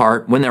most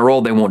part, when they're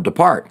old, they won't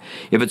depart.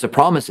 If it's a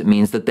promise, it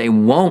means that they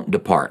won't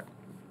depart.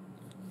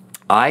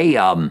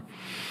 If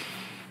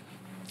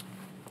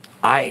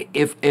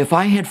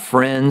I had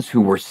friends who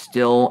were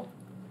still,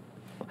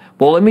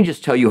 well, let me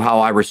just tell you how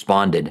I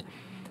responded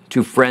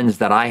to friends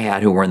that I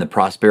had who were in the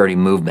prosperity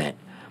movement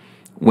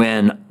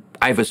when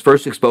I was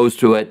first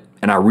exposed to it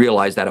and I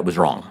realized that it was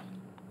wrong.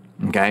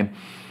 Okay?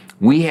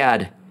 We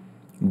had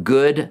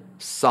good,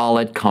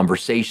 solid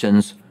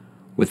conversations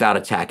without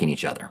attacking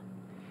each other.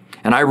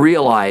 And I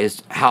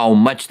realized how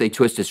much they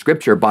twisted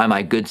scripture by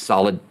my good,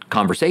 solid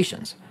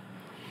conversations.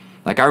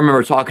 Like I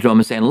remember talking to him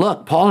and saying,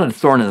 look, Paul had a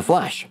thorn in the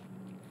flesh.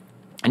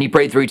 And he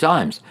prayed 3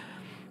 times.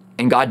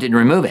 And God didn't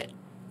remove it.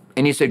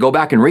 And he said, go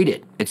back and read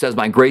it. It says,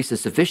 my grace is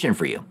sufficient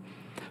for you.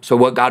 So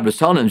what God was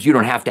telling him is you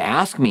don't have to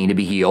ask me to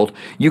be healed.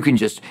 You can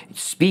just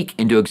speak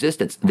into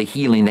existence the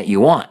healing that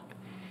you want.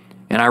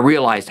 And I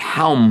realized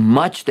how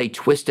much they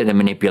twisted and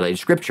manipulated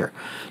scripture.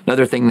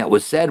 Another thing that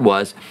was said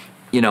was,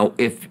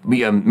 if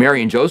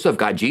Mary and Joseph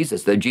got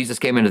Jesus, that Jesus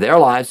came into their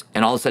lives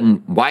and all of a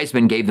sudden wise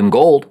men gave them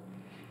gold.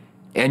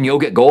 And you'll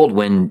get gold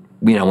when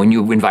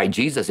you invite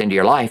Jesus into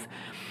your life.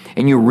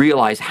 And you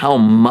realize how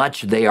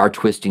much they are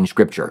twisting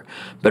scripture.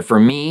 But for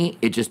me,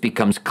 it just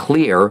becomes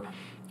clear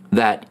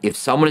that if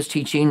someone is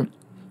teaching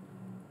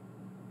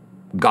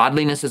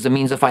godliness as a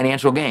means of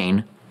financial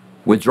gain,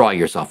 withdraw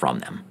yourself from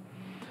them.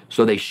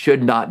 So they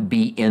should not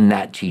be in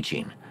that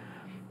teaching.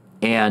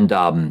 And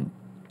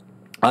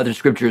other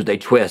scriptures they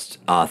twist.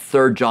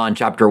 3 John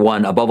chapter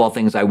 1, above all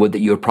things I would that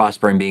you would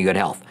prosper and be in good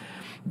health.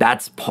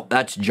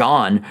 That's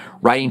John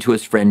writing to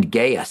his friend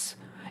Gaius,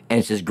 and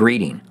it's his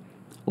greeting.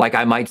 Like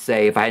I might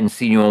say, if I hadn't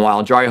seen you in a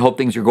while, Jari, I hope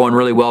things are going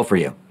really well for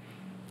you.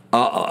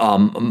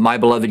 My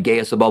beloved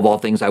Gaius, above all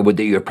things, I would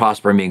that you would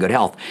prosper and be in good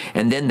health.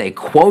 And then they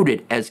quote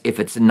it as if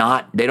it's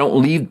not, they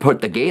don't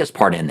put the Gaius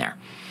part in there.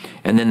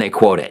 And then they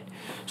quote it.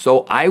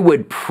 So I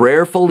would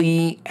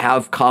prayerfully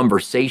have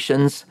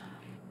conversations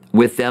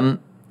with them.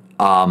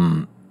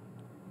 Jari,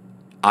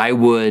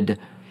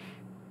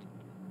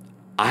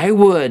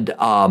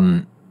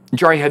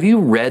 have you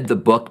read the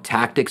book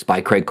Tactics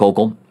by Craig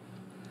Kokol?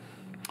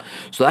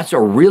 So that's a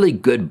really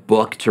good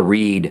book to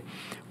read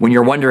when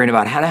you're wondering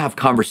about how to have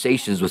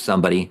conversations with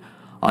somebody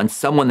on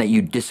someone that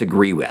you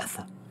disagree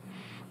with.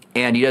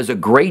 And he does a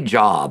great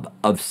job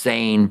of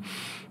saying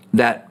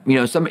that,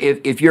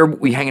 if you're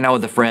hanging out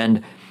with a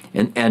friend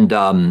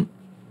and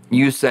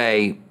you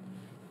say,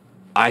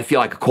 I feel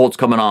like a colt's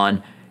coming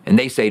on, and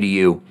they say to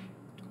you,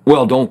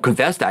 well, don't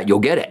confess that, you'll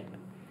get it.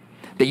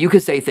 That you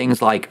could say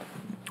things like,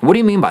 what do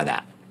you mean by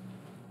that?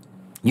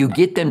 You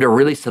get them to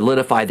really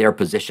solidify their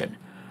position.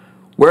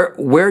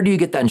 Where do you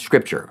get that in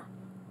Scripture?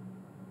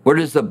 Where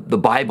does the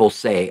Bible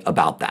say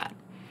about that?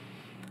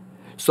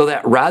 So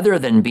that rather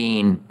than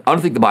being, I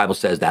don't think the Bible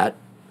says that,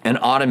 and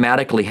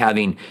automatically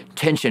having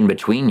tension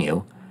between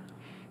you,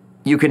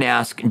 you can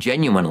ask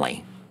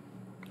genuinely,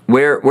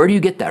 where do you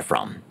get that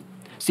from?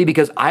 See,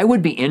 because I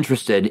would be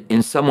interested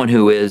in someone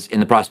who is in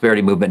the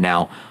prosperity movement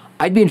now.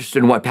 I'd be interested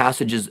in what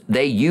passages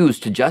they use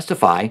to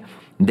justify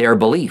their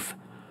belief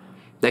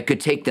that could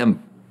take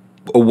them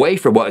away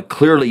from what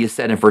clearly is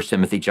said in 1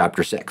 Timothy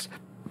chapter 6.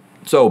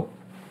 So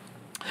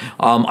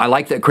I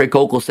like that Craig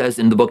Kokol says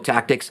in the book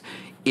Tactics,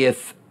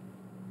 if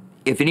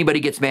anybody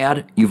gets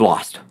mad, you've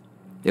lost.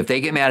 If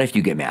they get mad, if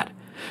you get mad.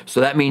 So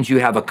that means you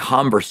have a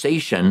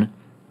conversation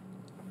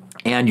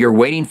and you're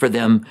waiting for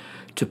them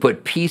to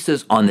put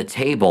pieces on the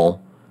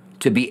table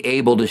to be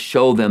able to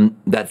show them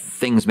that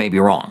things may be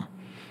wrong.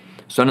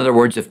 So in other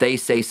words, if they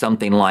say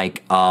something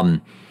like,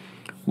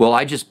 well,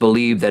 I just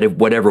believe that if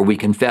whatever we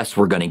confess,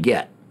 we're going to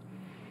get.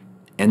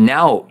 And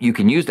now you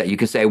can use that. You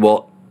can say,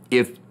 well,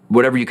 if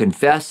whatever you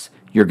confess,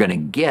 you're going to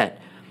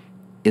get,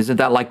 isn't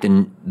that like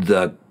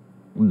the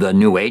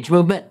New Age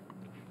movement?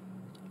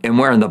 And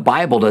where in the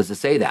Bible does it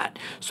say that?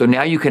 So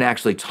now you can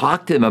actually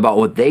talk to them about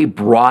what they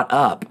brought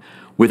up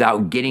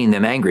without getting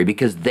them angry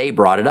because they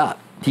brought it up.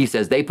 He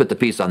says they put the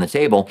piece on the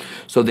table,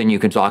 so then you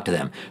can talk to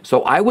them.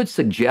 So I would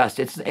suggest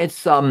it's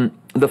the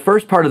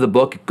first part of the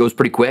book goes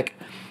pretty quick.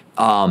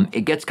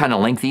 It gets kind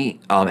of lengthy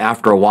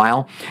after a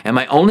while. And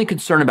my only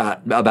concern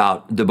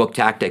about the book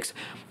Tactics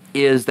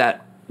is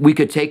that we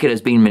could take it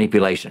as being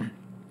manipulation.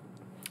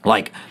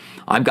 Like,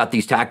 I've got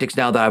these tactics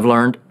now that I've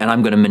learned, and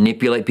I'm going to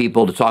manipulate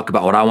people to talk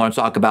about what I want to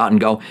talk about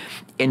and go,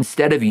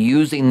 instead of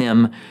using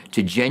them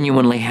to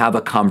genuinely have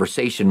a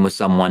conversation with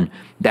someone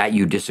that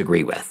you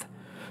disagree with.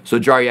 So,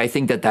 Jari, I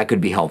think that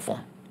could be helpful.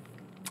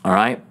 All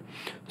right?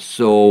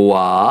 So,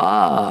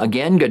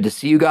 again, good to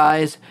see you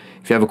guys.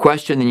 If you have a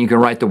question, then you can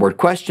write the word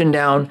question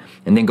down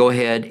and then go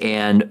ahead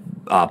and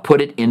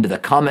put it into the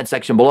comment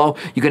section below.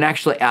 You can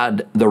actually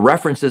add the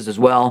references as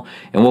well,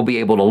 and we'll be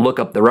able to look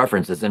up the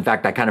references. In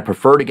fact, I kind of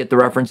prefer to get the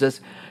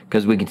references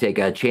because we can take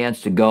a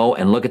chance to go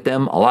and look at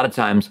them. A lot of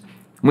times,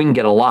 we can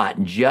get a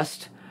lot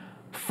just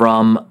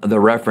from the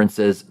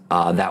references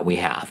that we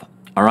have.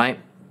 All right?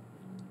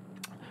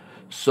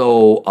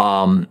 So,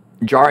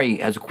 Jari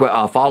has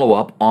a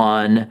follow-up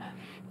on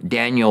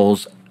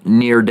Daniel's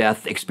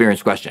near-death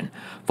experience question.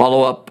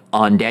 Follow-up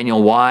on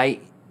Daniel, why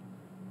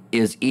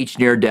is each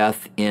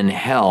near-death in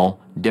hell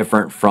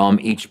different from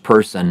each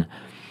person?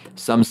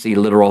 Some see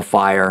literal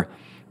fire,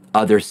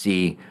 others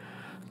see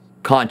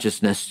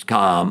consciousness,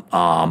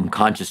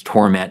 conscious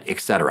torment,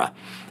 etc.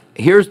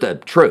 Here's the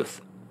truth.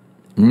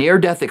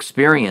 Near-death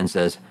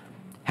experiences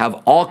have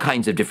all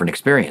kinds of different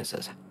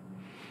experiences.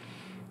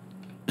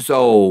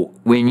 So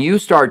when you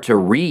start to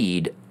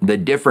read the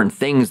different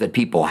things that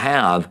people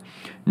have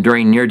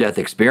during near-death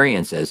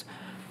experiences,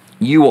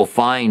 you will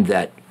find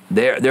that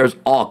there's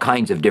all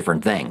kinds of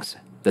different things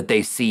that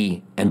they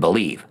see and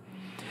believe.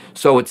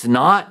 So it's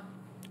not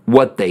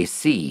what they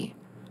see.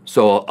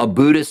 So a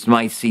Buddhist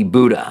might see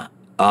Buddha.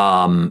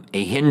 A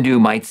Hindu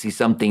might see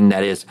something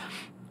that's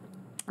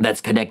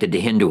connected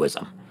to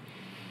Hinduism.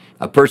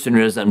 A person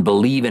who doesn't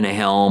believe in a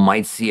hell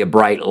might see a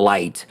bright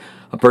light.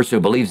 A person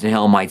who believes in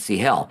hell might see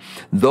hell.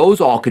 Those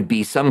all could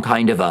be some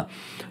kind of a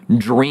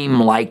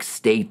dream-like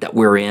state that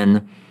we're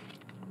in.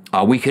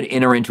 We could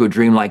enter into a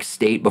dream-like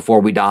state before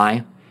we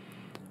die.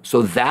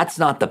 So that's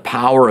not the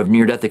power of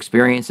near-death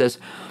experiences.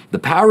 The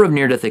power of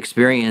near-death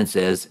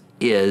experiences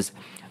is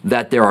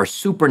that there are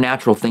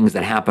supernatural things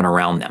that happen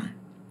around them.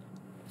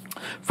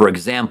 For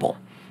example,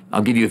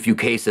 I'll give you a few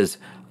cases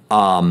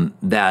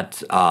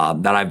that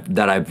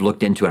I've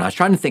looked into, and I was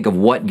trying to think of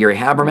what Gary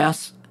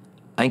Habermas,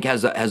 I think,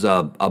 has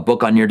a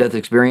book on near-death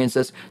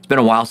experiences. It's been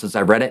a while since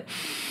I've read it,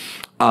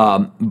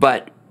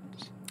 but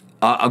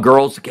a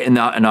girl's in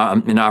the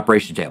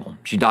operation table.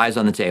 She dies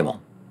on the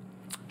table.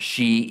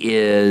 She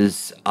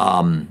is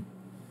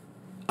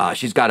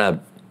she's got a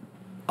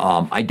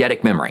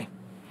eidetic memory.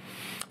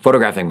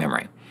 photographic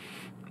memory.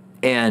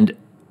 And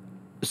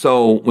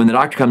so when the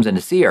doctor comes in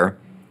to see her,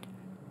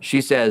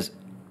 she says,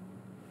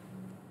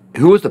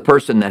 who was the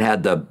person that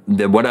had the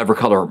whatever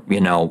color,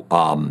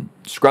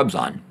 scrubs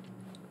on?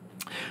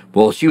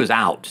 Well, she was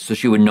out, so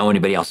she wouldn't know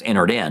anybody else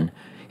entered in.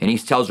 And he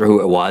tells her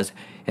who it was.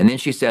 And then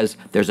she says,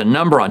 there's a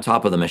number on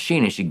top of the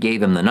machine. And she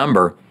gave him the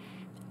number.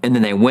 And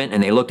then they went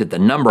and they looked at the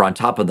number on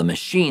top of the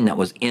machine that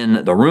was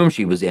in the room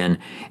she was in.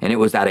 And it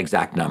was that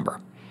exact number.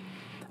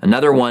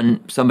 Another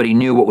one, somebody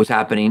knew what was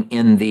happening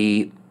in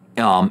the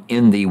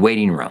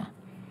waiting room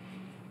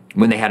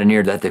when they had a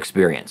near-death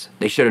experience.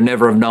 They should have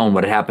never have known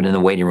what had happened in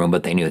the waiting room,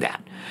 but they knew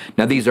that.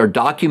 Now, these are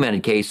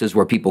documented cases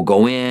where people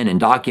go in and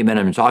document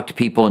them and talk to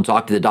people and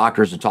talk to the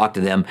doctors and talk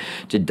to them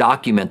to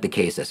document the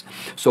cases.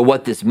 So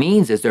what this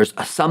means is there's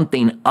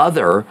something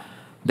other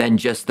than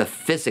just the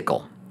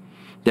physical.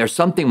 There's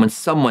something when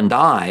someone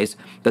dies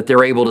that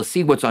they're able to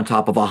see what's on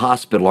top of a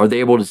hospital, or they're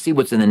able to see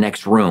what's in the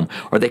next room,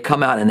 or they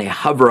come out and they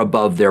hover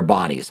above their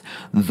bodies.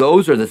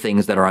 Those are the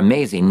things that are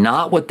amazing,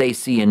 not what they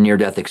see in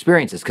near-death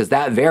experiences, because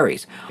that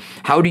varies.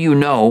 How do you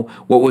know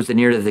what was a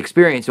near-death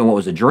experience and what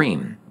was a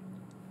dream?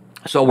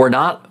 So we're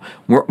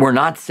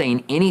not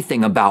saying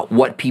anything about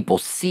what people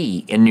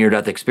see in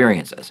near-death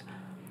experiences.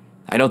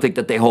 I don't think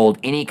that they hold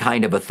any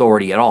kind of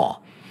authority at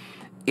all.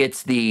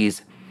 It's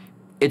these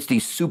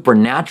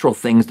supernatural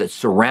things that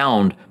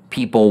surround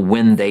people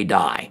when they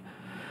die.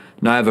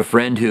 Now, I have a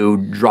friend who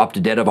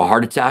dropped dead of a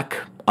heart attack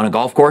on a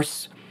golf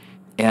course,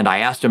 and I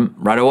asked him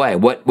right away,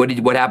 what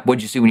happened? What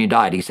did you see when you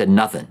died? He said,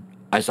 nothing.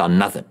 I saw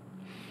nothing.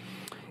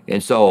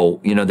 And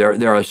so,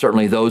 there are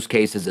certainly those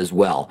cases as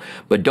well.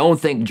 But don't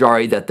think,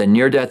 Jari, that the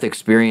near-death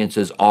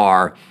experiences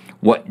are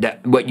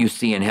what you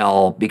see in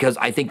hell, because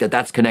I think that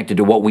that's connected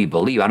to what we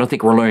believe. I don't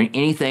think we're learning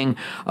anything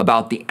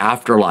about the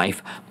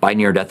afterlife by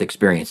near-death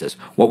experiences.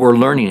 What we're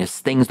learning is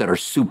things that are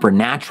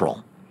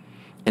supernatural,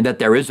 and that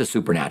there is a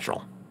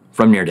supernatural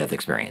from near-death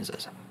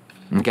experiences.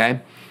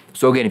 Okay?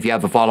 So again, if you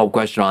have a follow-up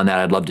question on that,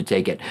 I'd love to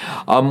take it.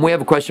 We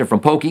have a question from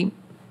Pokey.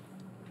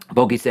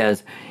 Pokey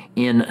says,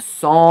 in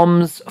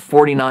Psalms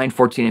 49,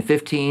 14, and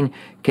 15,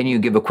 can you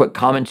give a quick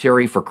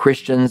commentary for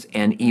Christians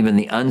and even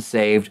the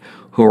unsaved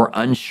who are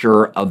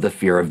unsure of the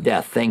fear of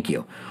death? Thank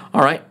you.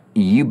 All right,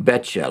 you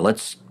betcha.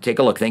 Let's take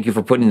a look. Thank you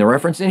for putting the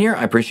reference in here.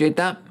 I appreciate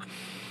that.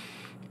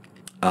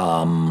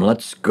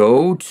 Let's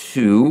go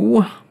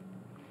to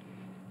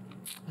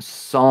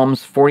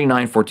Psalms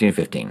 49, 14, and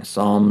 15.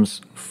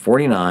 Psalms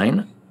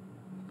 49,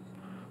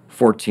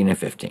 14, and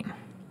 15.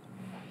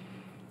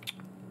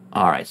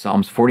 All right,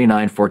 Psalms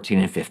 49, 14,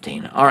 and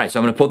 15. All right, so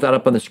I'm going to put that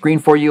up on the screen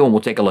for you, and we'll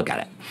take a look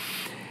at it.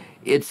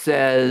 It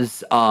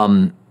says,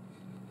 let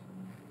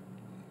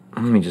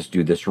me just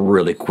do this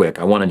really quick.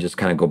 I want to just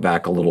kind of go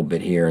back a little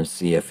bit here and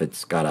see if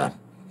it's got a...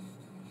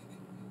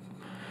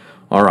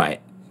 All right,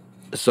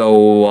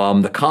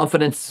 so the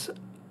confidence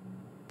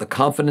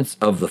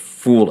of the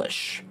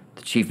foolish,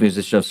 the chief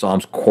musician of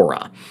Psalms,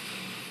 Korah.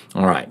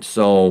 All right,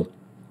 so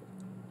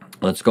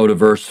let's go to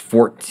verse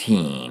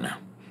 14.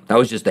 That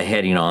was just the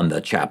heading on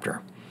the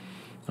chapter.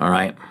 All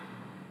right.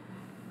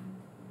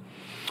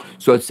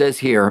 So it says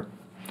here,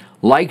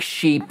 like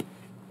sheep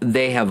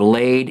they have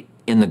laid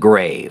in the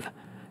grave.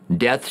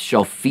 Death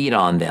shall feed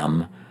on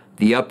them.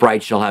 The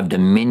upright shall have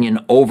dominion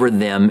over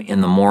them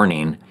in the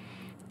morning,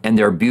 and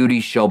their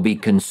beauty shall be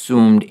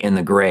consumed in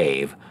the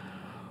grave.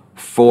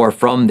 For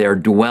from their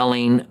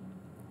dwelling,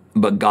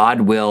 but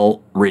God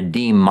will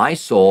redeem my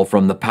soul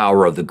from the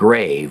power of the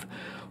grave,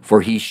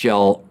 for he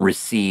shall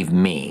receive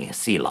me.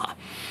 Selah.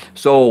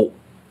 So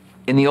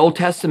in the Old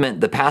Testament,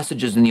 the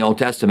passages in the Old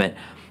Testament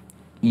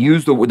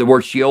use the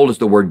word Sheol as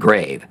the word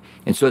grave.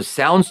 And so it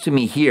sounds to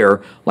me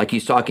here like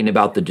he's talking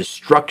about the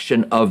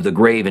destruction of the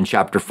grave in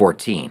chapter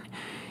 14.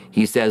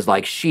 He says,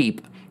 like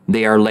sheep,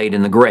 they are laid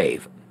in the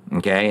grave.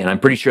 Okay, and I'm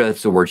pretty sure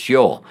that's the word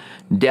Sheol.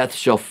 Death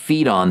shall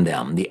feed on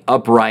them. The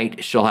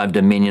upright shall have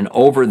dominion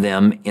over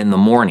them in the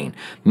morning,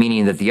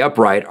 meaning that the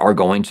upright are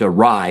going to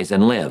rise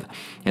and live,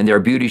 and their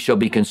beauty shall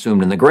be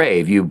consumed in the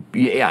grave. Your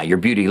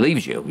beauty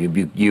leaves you.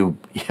 You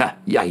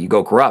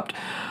go corrupt.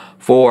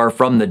 For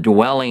from their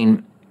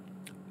dwelling,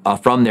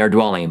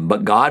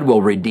 but God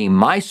will redeem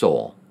my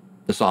soul,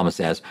 the psalmist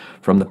says,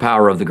 from the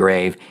power of the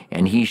grave,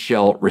 and he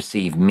shall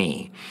receive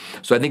me.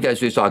 So I think that's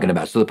what he's talking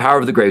about. So the power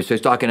of the grave. So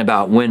he's talking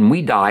about when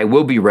we die,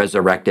 we'll be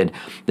resurrected.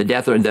 The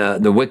death or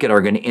the wicked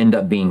are going to end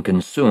up being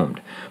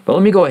consumed. But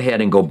let me go ahead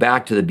and go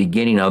back to the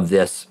beginning of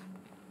this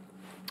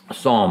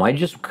psalm. I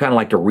just kind of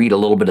like to read a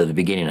little bit of the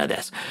beginning of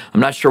this.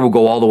 I'm not sure we'll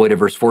go all the way to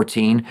verse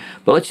 14,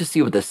 but let's just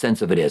see what the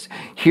sense of it is.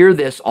 Hear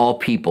this, all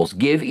peoples.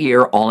 Give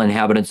ear, all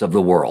inhabitants of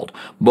the world,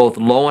 both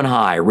low and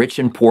high, rich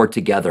and poor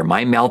together.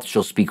 My mouth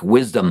shall speak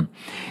wisdom,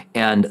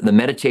 and the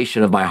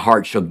meditation of my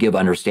heart shall give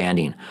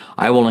understanding.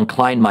 I will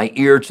incline my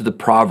ear to the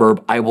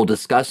proverb. I will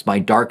discuss my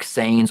dark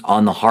sayings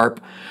on the harp.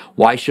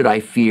 Why should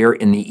I fear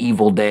in the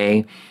evil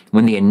day,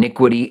 when the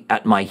iniquity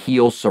at my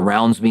heels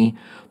surrounds me?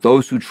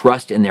 Those who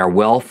trust in their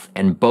wealth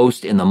and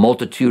boast in the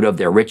multitude of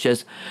their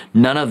riches,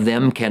 none of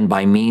them can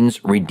by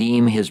means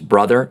redeem his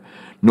brother,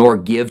 nor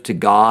give to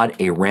God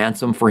a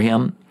ransom for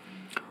him.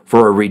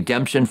 For a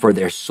redemption for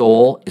their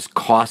soul is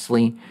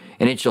costly,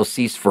 and it shall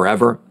cease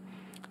forever,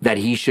 that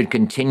he should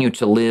continue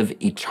to live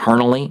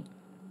eternally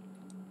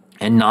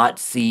and not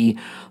see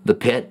the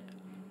pit.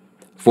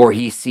 For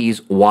he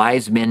sees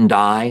wise men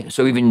die,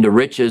 so even the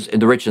rich and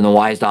the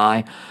wise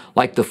die,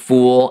 like the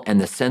fool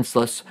and the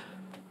senseless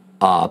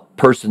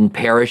person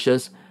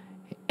perishes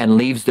and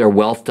leaves their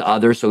wealth to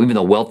others. So even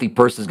the wealthy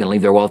person is going to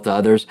leave their wealth to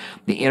others.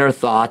 The inner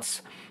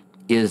thoughts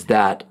is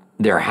that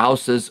their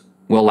houses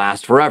will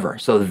last forever.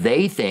 So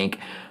they think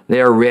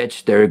they're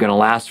rich, they're going to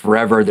last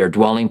forever, their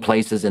dwelling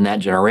places in that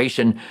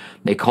generation.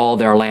 They call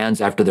their lands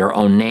after their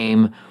own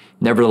name.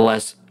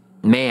 Nevertheless,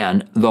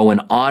 man, though in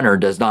honor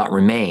does not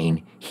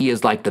remain, he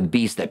is like the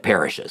beast that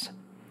perishes.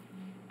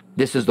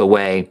 This is the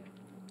way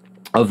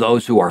of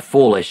those who are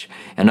foolish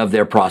and of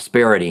their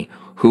prosperity,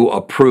 who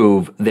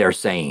approve their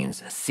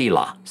sayings.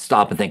 Selah.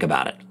 Stop and think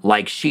about it.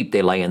 Like sheep,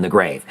 they lay in the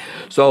grave.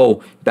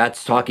 So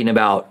that's talking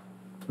about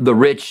the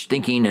rich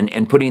thinking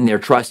and putting their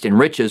trust in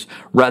riches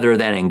rather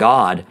than in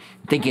God,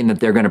 thinking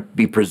that they're going to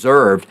be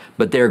preserved,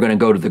 but they're going to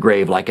go to the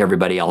grave like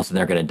everybody else, and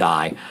they're going to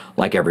die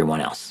like everyone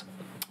else.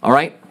 All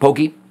right,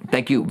 Pokey,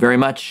 thank you very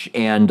much.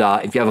 And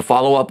if you have a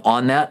follow-up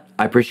on that,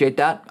 I appreciate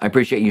that. I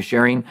appreciate you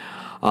sharing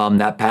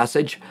that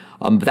passage.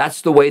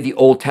 That's the way the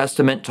Old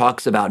Testament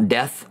talks about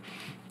death.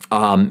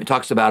 It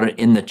talks about it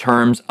in the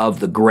terms of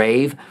the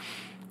grave,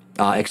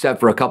 except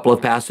for a couple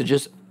of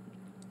passages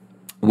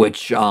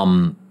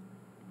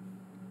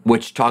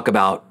which talk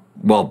about,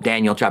 well,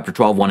 Daniel chapter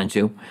 12, 1 and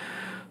 2,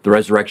 the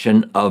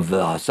resurrection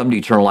of some to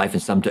eternal life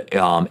and some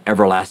to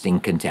everlasting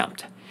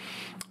contempt.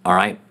 All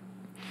right.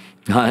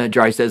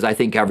 Jari says, I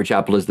think Calvary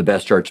Chapel is the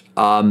best church.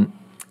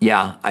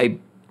 Yeah, I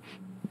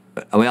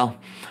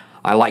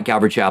like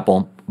Calvary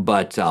Chapel,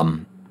 but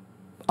I'm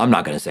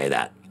not going to say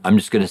that. I'm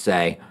just going to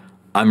say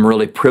I'm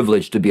really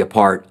privileged to be a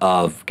part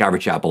of Calvary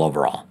Chapel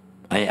overall.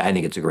 I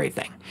think it's a great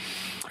thing.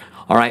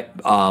 All right.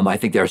 I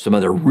think there are some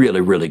other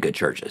really, really good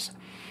churches.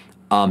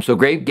 So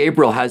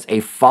Gabriel has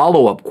a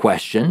follow-up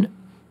question.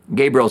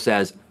 Gabriel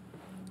says,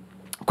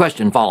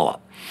 question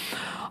follow-up.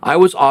 I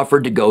was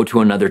offered to go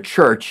to another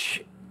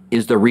church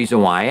is the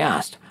reason why I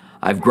asked.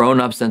 I've grown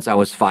up since I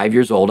was 5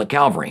 years old at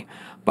Calvary,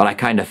 but I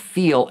kind of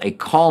feel a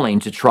calling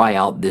to try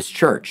out this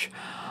church.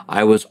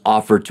 I was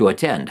offered to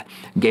attend.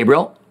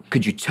 Gabriel,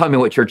 could you tell me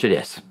what church it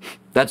is?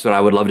 That's what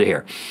I would love to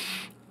hear.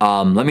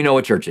 Let me know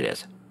what church it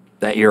is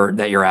that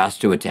you're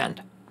asked to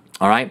attend.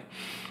 All right.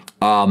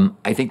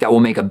 I think that will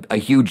make a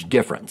huge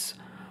difference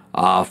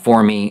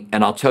for me,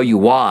 and I'll tell you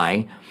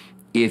why.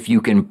 If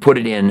you can put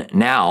it in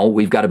now,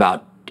 we've got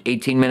about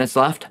 18 minutes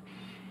left.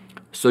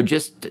 So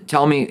just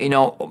tell me,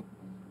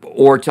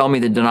 or tell me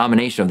the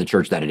denomination of the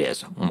church that it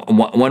is,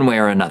 one way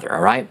or another,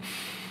 all right?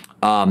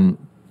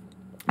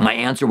 My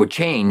answer would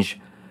change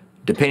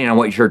depending on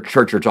what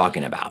church you're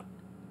talking about,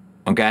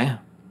 okay?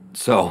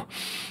 So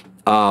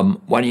why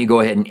don't you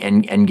go ahead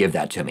and give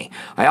that to me?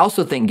 I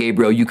also think,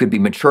 Gabriel, you could be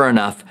mature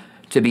enough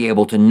to be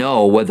able to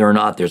know whether or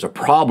not there's a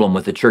problem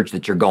with the church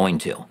that you're going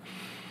to.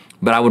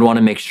 But I would want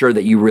to make sure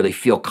that you really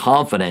feel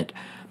confident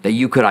that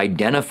you could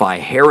identify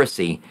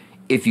heresy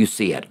if you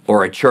see it,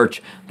 or a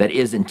church that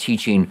isn't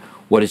teaching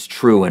what is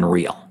true and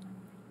real,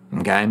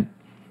 okay?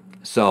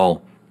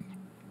 So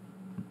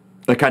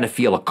I kind of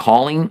feel a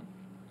calling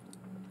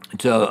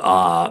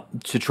to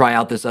try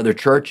out this other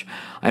church.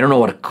 I don't know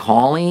what a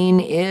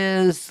calling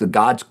is.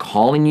 God's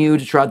calling you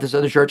to try out this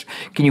other church.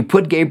 Can you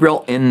put,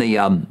 Gabriel, in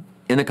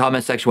the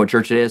comment section what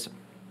church it is?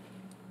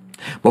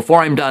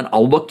 Before I'm done,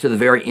 I'll look to the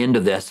very end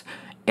of this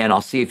and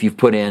I'll see if you've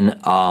put in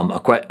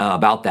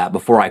about that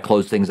before I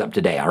close things up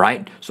today, all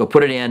right? So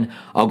put it in.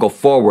 I'll go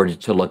forward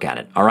to look at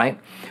it, all right?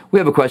 We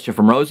have a question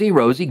from Rosie.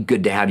 Rosie,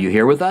 good to have you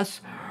here with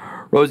us.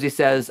 Rosie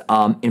says,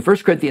 in 1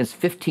 Corinthians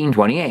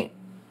 15:28,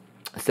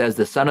 says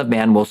the Son of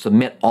Man will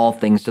submit all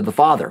things to the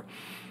Father.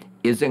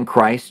 Isn't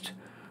Christ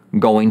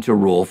going to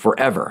rule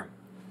forever?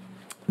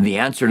 The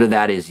answer to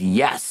that is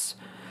yes.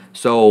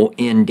 So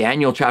in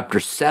Daniel chapter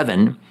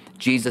 7,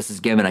 Jesus is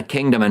given a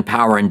kingdom and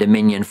power and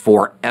dominion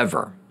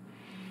forever.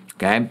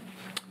 Okay?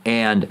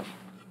 And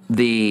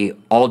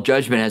all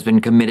judgment has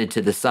been committed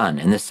to the Son,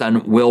 and the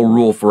Son will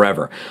rule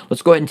forever.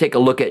 Let's go ahead and take a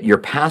look at your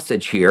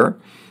passage here.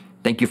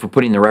 Thank you for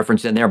putting the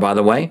reference in there, by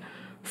the way.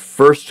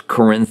 1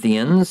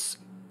 Corinthians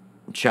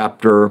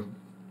chapter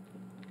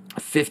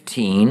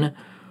 15,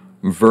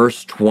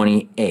 verse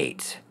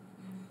 28.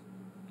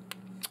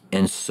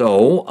 And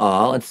so,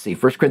 let's see,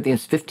 1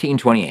 Corinthians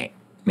 15:28.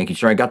 Making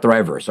sure I got the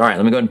right verse. All right,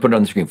 let me go ahead and put it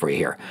on the screen for you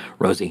here,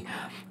 Rosie.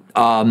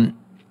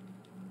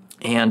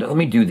 And let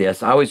me do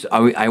this. I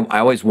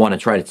always want to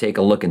try to take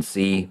a look and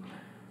see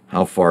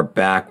how far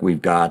back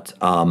we've got.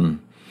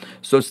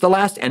 So it's the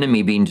last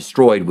enemy being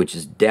destroyed, which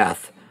is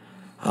death.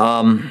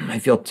 I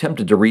feel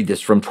tempted to read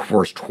this from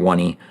verse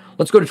 20.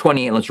 Let's go to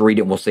 28 and let's read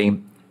it. We'll see.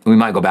 We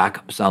might go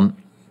back some.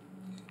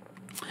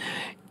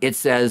 It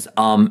says,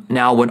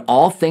 now when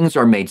all things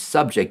are made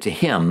subject to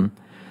him,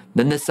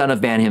 then the Son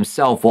of Man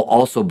himself will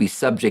also be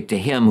subject to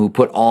him who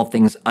put all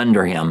things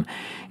under him,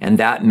 and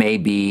that may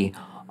be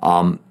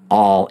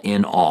all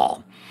in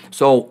all.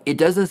 So it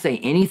doesn't say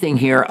anything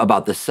here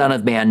about the Son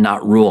of Man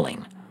not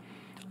ruling.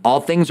 All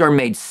things are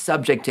made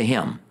subject to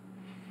him.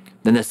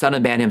 Then the Son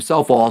of Man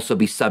himself will also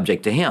be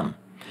subject to him.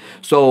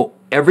 So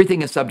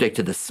everything is subject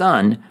to the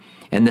Son,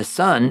 and the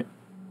Son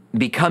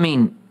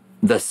becoming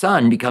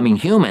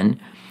human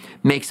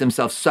makes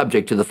himself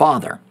subject to the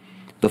Father.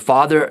 The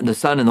Father, the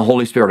Son, and the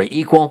Holy Spirit are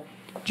equal.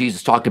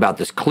 Jesus talked about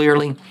this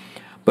clearly.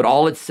 But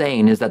all it's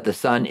saying is that the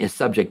Son is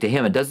subject to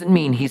him. It doesn't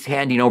mean he's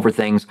handing over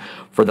things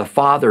for the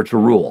Father to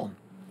rule.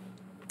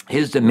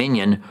 His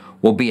dominion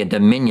will be a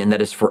dominion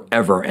that is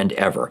forever and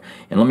ever.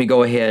 And let me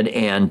go ahead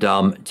and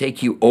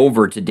take you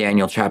over to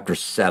Daniel chapter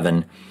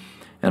 7,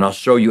 and I'll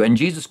show you. And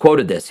Jesus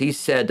quoted this. He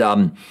said,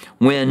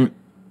 when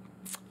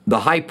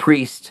the high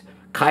priest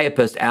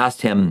Caiaphas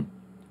asked him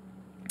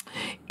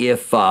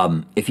if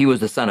he was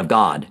the Son of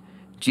God,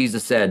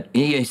 Jesus said,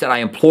 he said, I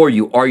implore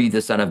you, are you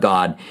the Son of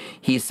God?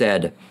 He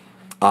said,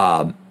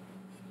 I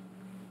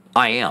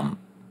am.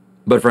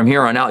 But from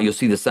here on out, you'll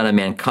see the Son of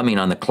Man coming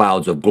on the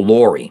clouds of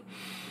glory.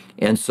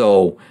 And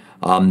so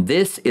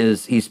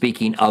he's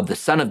speaking of the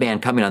Son of Man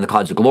coming on the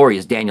clouds of glory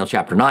is Daniel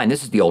chapter 9.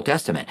 This is the Old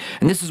Testament.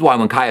 And this is why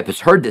when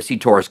Caiaphas heard this, he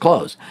tore his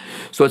clothes.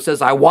 So it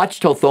says, I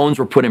watched till thrones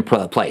were put in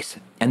place,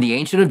 and the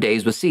Ancient of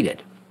Days was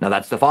seated. Now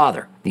that's the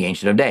Father, the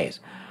Ancient of Days.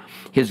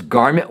 His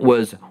garment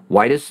was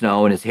white as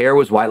snow, and his hair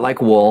was white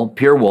like wool,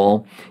 pure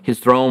wool. His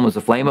throne was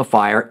a flame of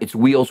fire. Its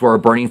wheels were a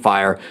burning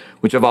fire,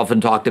 which I've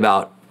often talked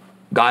about.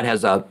 God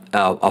has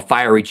a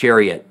fiery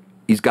chariot.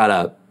 He's got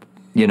a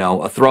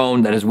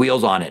throne that has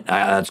wheels on it.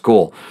 That's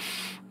cool.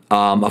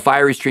 A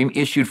fiery stream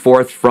issued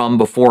forth from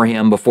before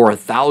him. Before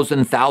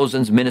 1,000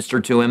 thousands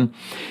ministered to him,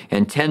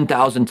 and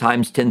 10,000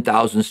 times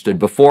 10,000 stood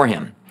before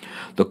him.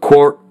 The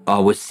court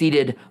was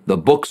seated. The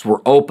books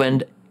were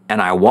opened.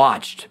 And I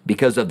watched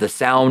because of the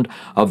sound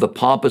of the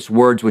pompous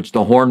words which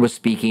the horn was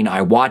speaking.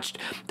 I watched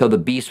till the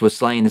beast was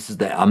slain. This is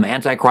the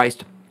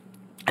Antichrist,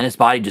 and his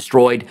body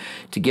destroyed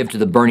to give to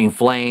the burning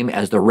flame.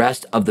 As the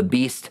rest of the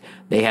beast,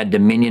 they had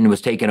dominion,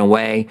 was taken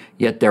away,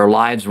 yet their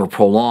lives were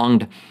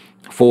prolonged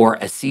for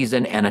a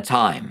season and a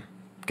time.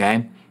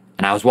 Okay?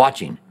 And I was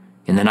watching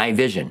in the night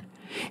vision,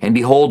 and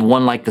behold,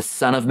 one like the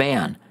Son of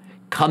Man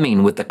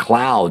coming with the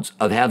clouds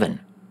of heaven.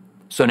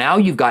 So now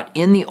you've got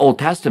in the Old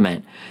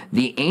Testament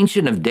the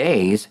Ancient of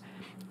Days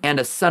and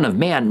a Son of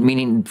Man,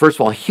 meaning, first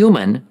of all,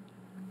 human,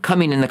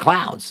 coming in the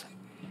clouds.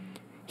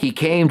 He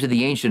came to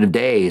the Ancient of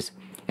Days,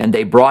 and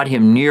they brought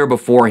him near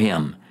before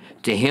him.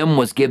 To him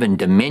was given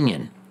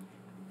dominion,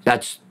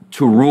 that's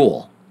to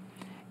rule,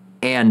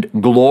 and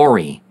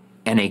glory,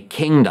 and a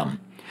kingdom,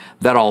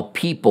 that all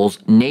peoples,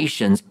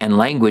 nations, and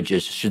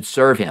languages should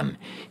serve him.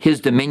 His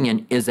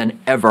dominion is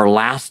an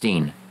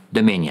everlasting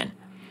dominion,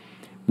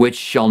 which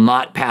shall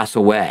not pass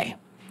away,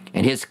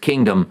 and his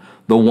kingdom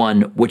the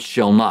one which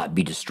shall not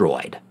be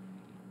destroyed.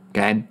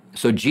 Okay?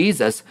 So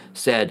Jesus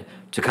said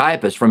to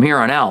Caiaphas, from here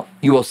on out,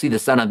 you will see the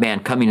Son of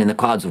Man coming in the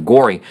clouds of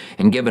glory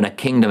and given a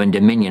kingdom and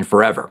dominion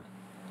forever.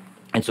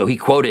 And so he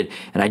quoted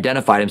and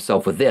identified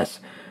himself with this.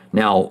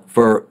 Now,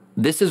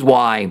 this is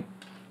why,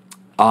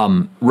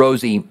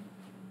 Rosie,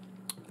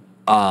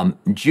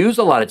 Jews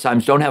a lot of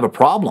times don't have a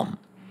problem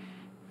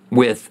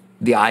with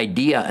the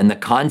idea and the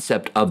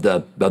concept of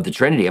the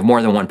Trinity, of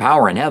more than one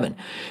power in heaven,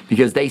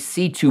 because they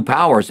see two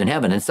powers in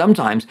heaven. And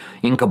sometimes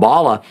in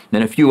Kabbalah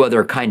and a few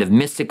other kind of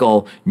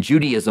mystical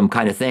Judaism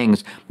kind of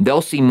things,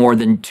 they'll see more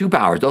than two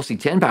powers. They'll see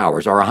 10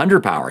 powers or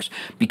 100 powers,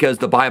 because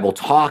the Bible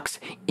talks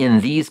in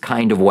these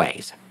kind of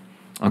ways.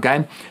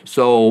 Okay?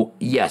 So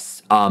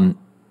yes,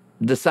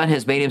 the Son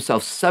has made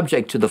himself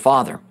subject to the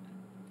Father,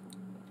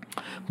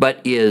 but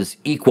is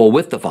equal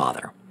with the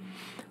Father.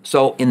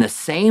 So in the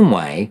same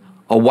way,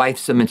 a wife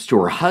submits to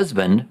her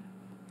husband,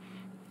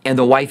 and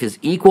the wife is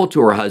equal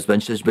to her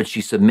husband, but she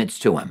submits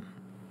to him.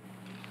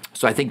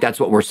 So I think that's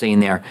what we're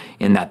seeing there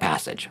in that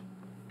passage.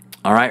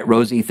 All right,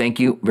 Rosie, thank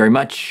you very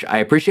much. I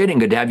appreciate it,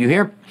 and good to have you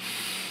here.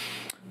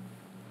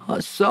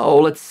 So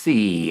let's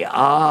see.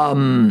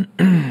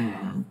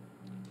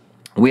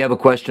 We have a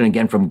question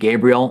again from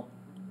Gabriel.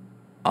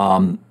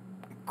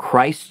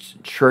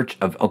 Christ Church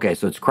of, okay,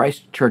 so it's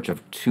Christ Church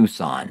of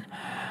Tucson.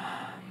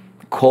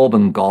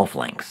 Colburn Golf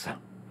Links.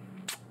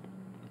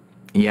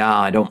 Yeah,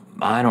 I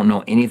don't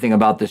know anything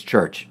about this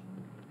church.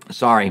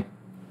 Sorry.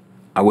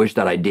 I wish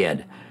that I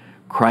did.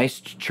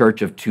 Christ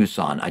Church of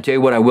Tucson. I tell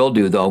you what I will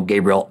do, though,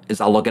 Gabriel, is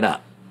I'll look it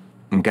up.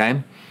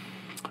 Okay?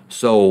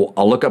 So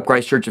I'll look up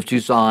Christ Church of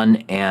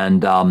Tucson,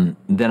 and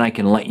then I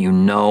can let you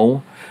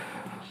know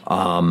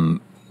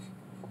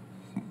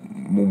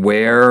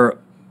where.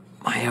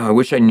 I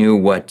wish I knew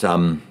what.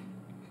 I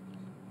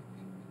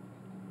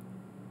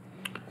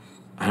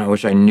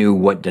wish I knew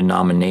what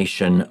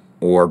denomination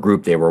or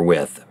group they were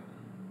with.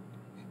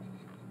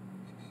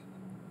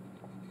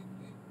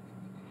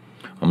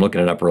 I'm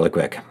looking it up really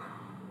quick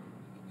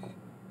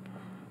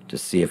to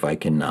see if I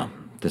can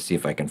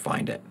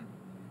find it.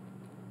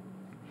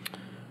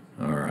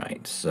 All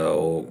right,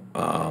 so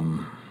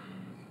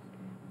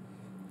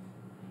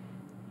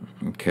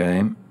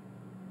okay.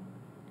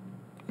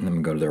 Let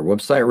me go to their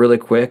website really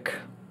quick.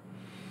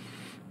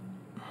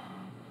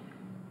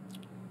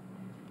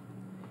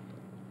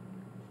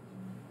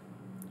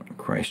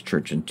 Christ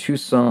Church in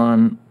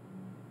Tucson.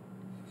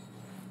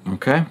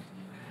 Okay.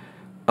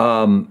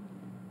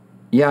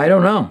 Yeah, I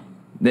don't know.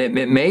 It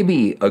may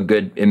be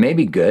it may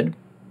be good.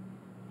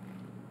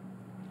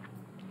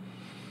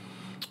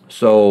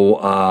 So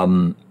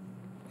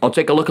I'll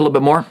take a look a little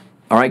bit more.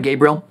 All right,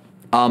 Gabriel.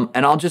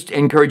 And I'll just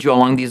encourage you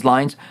along these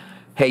lines.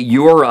 Hey,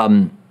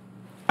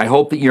 I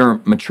hope that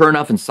you're mature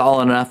enough and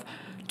solid enough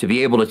to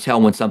be able to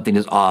tell when something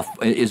is off,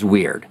 is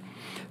weird.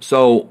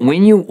 So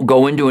when you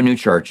go into a new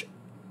church,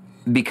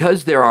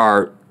 because there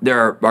are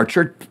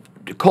church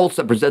cults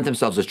that present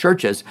themselves as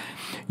churches,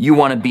 you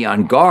want to be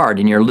on guard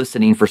and you're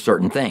listening for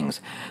certain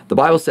things. The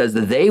Bible says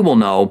that they will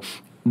know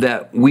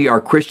that we are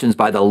Christians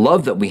by the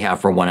love that we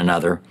have for one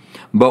another,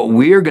 but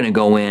we're going to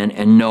go in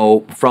and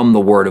know from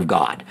the Word of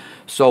God.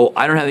 So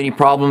I don't have any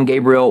problem,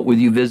 Gabriel, with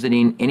you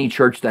visiting any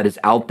church that is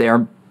out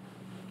there.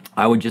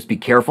 I would just be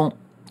careful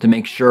to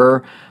make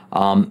sure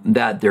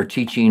that they're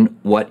teaching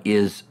what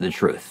is the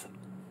truth.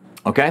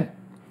 Okay?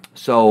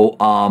 So,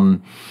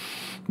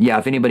 yeah,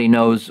 if anybody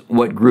knows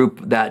what group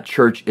that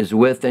church is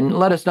with, then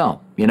let us know.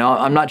 You know,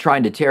 I'm not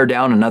trying to tear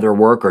down another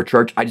work or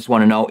church. I just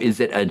want to know, is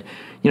it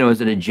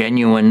a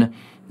genuine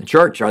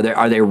church? Are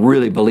they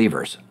really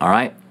believers? All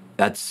right?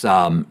 That's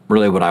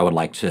really what I would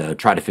like to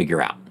try to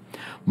figure out.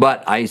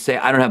 But I say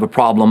I don't have a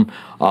problem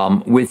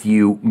with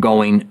you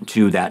going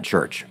to that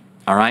church.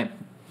 All right?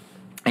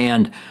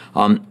 And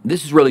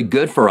this is really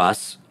good for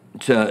us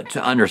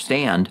to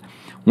understand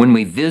when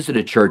we visit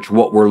a church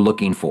what we're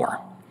looking for.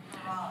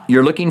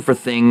 You're looking for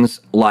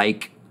things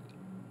like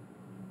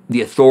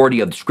the authority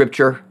of the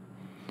Scripture.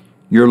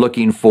 You're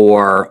looking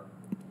for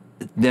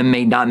them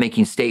not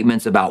making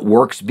statements about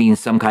works being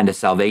some kind of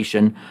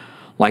salvation,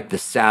 like the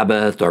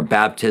Sabbath or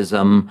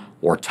baptism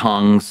or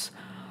tongues.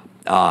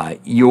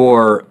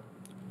 You're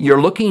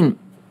looking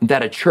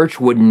that a church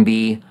wouldn't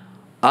be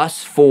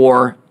us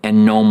for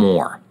and no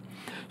more.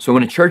 So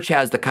when a church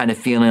has the kind of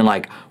feeling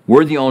like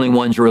we're the only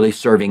ones really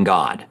serving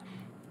God,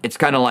 it's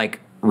kind of like,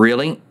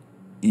 really?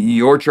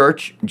 Your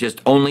church, just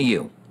only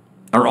you,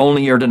 or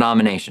only your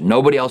denomination.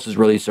 Nobody else is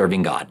really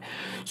serving God.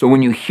 So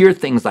when you hear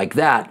things like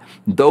that,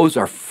 those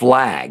are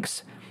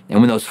flags. And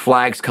when those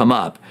flags come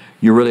up,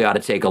 you really ought to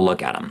take a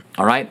look at them.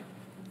 All right?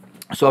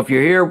 So if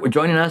you're here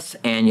joining us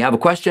and you have a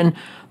question,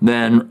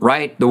 then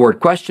write the word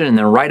question and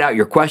then write out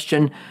your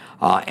question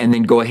and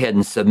then go ahead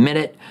and submit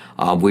it.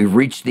 We've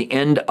reached the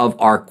end of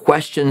our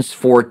questions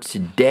for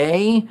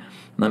today.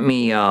 Let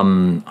me, I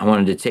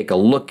wanted to take a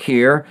look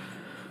here.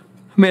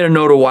 I made a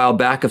note a while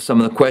back of some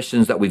of the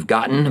questions that we've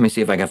gotten. Let me see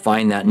if I can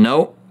find that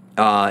note.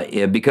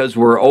 Because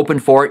we're open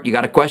for it, you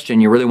got a question,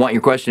 you really want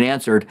your question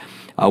answered,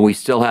 we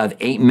still have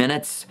 8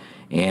 minutes,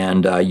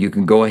 and you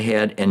can go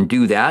ahead and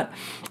do that.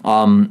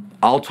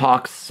 I'll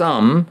talk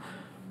some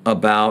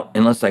about,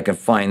 unless I can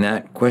find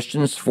that,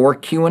 questions for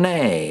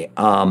Q&A.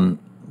 All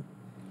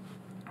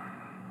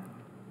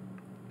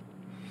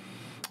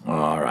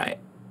right.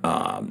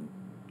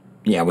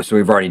 Yeah, so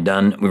we've already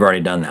done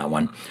that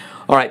one.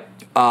 All right.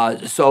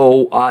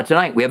 So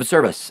tonight we have a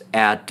service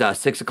at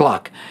 6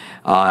 o'clock.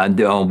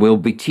 We'll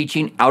be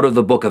teaching out of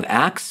the book of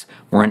Acts.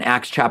 We're in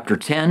Acts chapter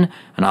 10,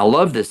 and I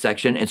love this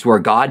section. It's where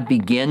God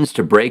begins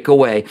to break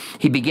away.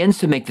 He begins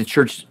to make the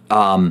church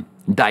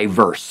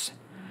diverse.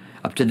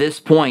 Up to this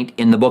point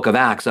in the book of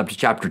Acts, up to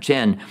chapter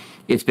 10,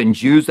 it's been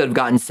Jews that have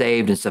gotten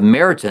saved and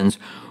Samaritans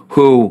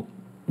who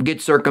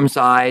get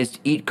circumcised,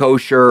 eat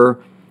kosher,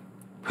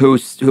 who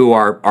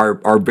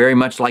are very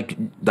much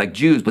like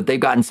Jews, but they've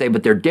gotten saved,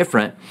 but they're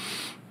different.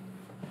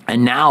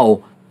 And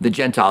now the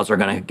Gentiles are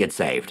going to get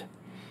saved.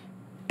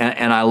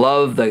 And I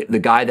love the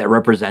guy that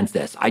represents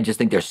this. I just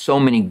think there's so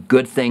many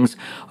good things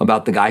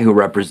about the guy who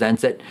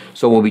represents it.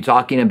 So we'll be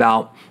talking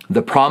about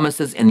the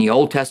promises in the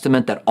Old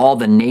Testament that all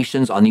the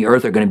nations on the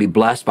earth are going to be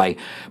blessed by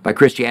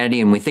Christianity.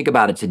 And we think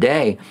about it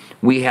today,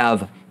 we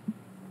have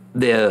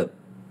the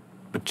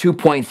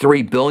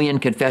 2.3 billion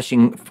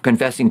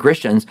confessing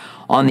Christians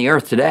on the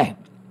earth today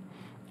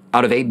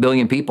out of 8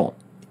 billion people.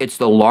 It's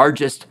the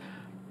largest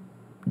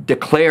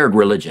declared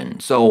religion.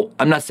 So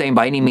I'm not saying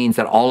by any means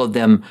that all of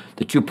them,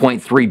 the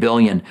 2.3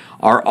 billion,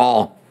 are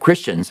all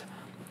Christians.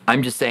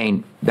 I'm just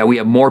saying that we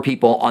have more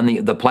people on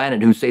the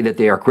planet who say that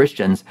they are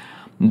Christians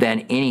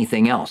than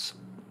anything else.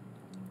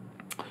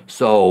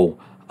 So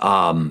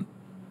we're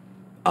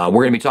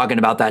going to be talking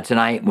about that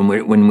tonight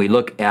when we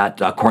look at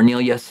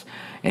Cornelius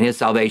and his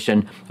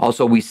salvation.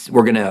 Also,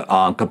 we're going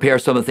to compare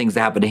some of the things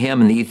that happened to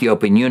him and the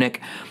Ethiopian eunuch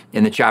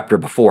in the chapter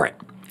before it.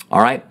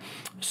 All right?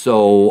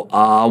 So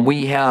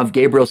we have,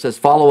 Gabriel says,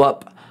 follow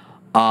up,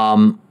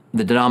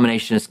 the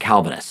denomination is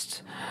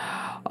Calvinist,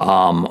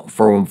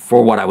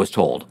 for what I was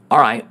told. All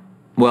right.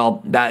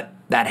 Well, that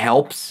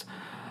helps.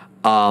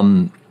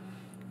 So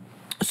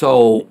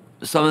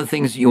some of the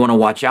things you want to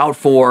watch out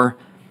for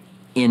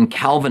in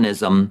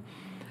Calvinism,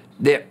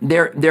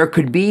 there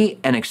could be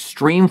an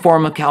extreme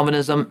form of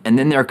Calvinism, and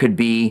then there could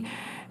be,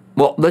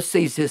 well, let's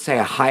say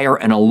a higher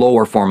and a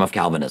lower form of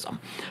Calvinism.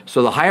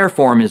 So the higher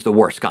form is the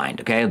worst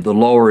kind, okay? The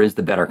lower is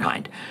the better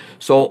kind.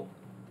 So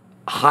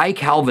high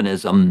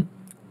Calvinism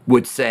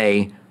would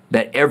say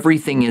that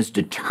everything is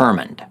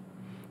determined.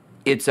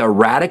 it's a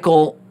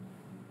radical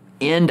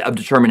end of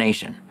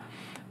determination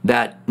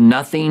that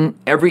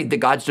that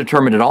God's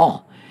determined it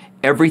all.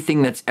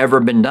 Everything that's ever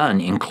been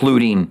done,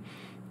 including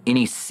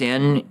any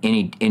sin,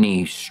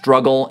 any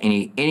struggle,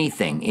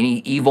 anything, any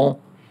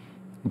evil,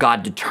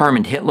 God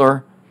determined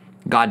Hitler.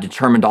 God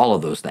determined all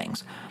of those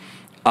things.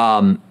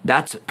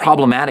 That's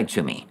problematic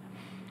to me.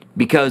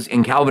 Because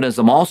in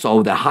Calvinism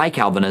also, the high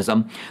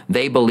Calvinism,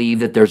 they believe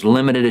that there's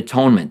limited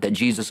atonement, that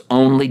Jesus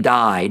only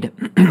died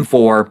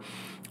for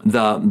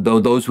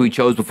those who he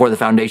chose before the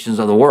foundations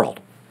of the world,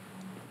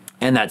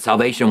 and that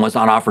salvation was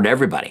not offered to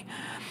everybody,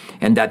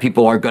 and that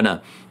people are going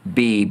to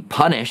be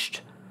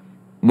punished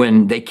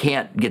when they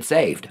can't get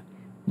saved.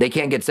 They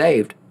can't get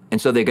saved, and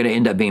so they're going to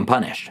end up being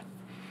punished.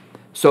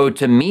 So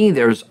to me,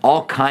 there's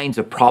all kinds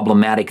of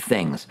problematic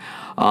things.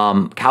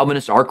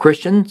 Calvinists are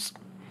Christians,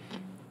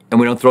 and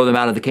we don't throw them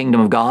out of the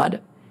kingdom of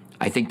God.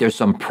 I think there's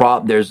some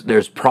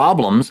there's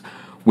problems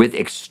with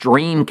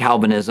extreme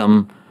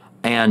Calvinism,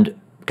 and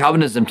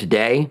Calvinism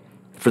today,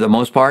 for the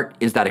most part,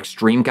 is that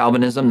extreme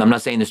Calvinism. I'm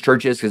not saying this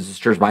church is, because this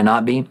church might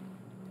not be.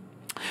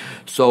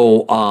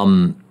 So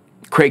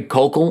Craig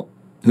Kokel,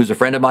 who's a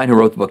friend of mine who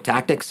wrote the book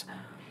Tactics,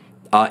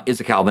 is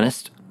a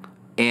Calvinist,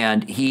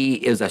 and he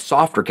is a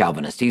softer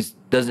Calvinist. He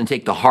doesn't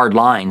take the hard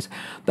lines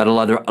that a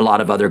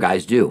lot of other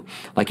guys do.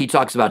 Like, he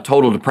talks about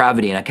total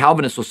depravity, and a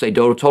Calvinist will say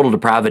total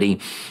depravity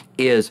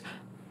is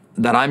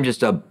that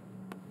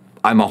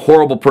I'm a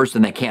horrible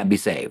person that can't be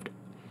saved,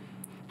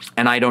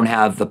 and I don't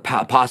have the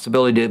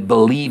possibility to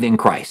believe in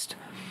Christ.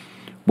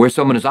 Where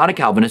someone who's not a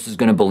Calvinist is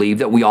going to believe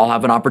that we all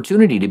have an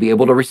opportunity to be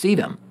able to receive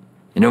him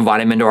and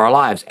invite him into our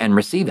lives and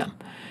receive him,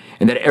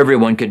 and that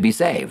everyone could be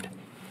saved.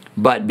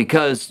 But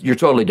because you're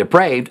totally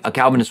depraved, a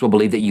Calvinist will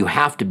believe that you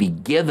have to be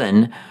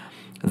given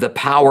the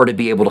power to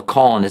be able to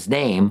call on his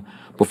name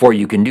before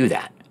you can do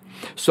that.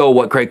 So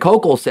what Craig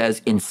Kokel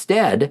says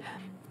instead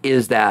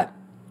is that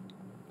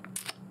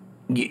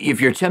if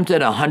you're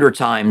tempted 100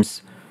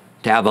 times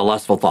to have a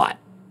lustful thought,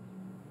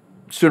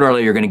 sooner or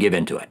later you're going to give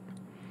into it.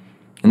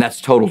 And that's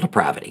total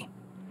depravity.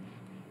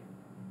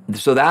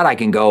 So that I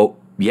can go,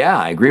 yeah,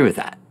 I agree with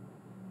that.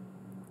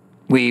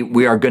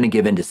 We are going to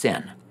give into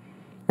sin.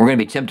 We're going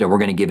to be tempted, we're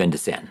going to give into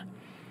sin.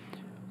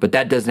 But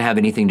that doesn't have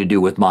anything to do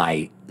with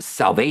my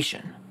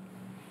salvation.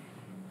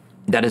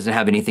 That doesn't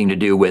have anything to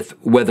do with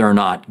whether or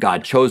not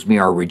God chose me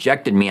or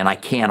rejected me and I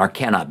can or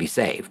cannot be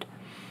saved,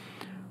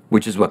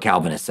 which is what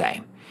Calvinists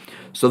say.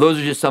 So those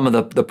are just some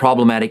of the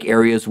problematic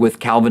areas with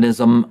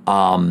Calvinism.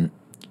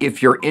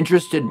 If you're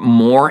interested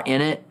more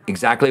in it,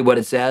 exactly what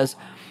it says,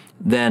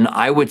 then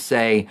I would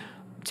say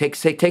take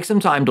some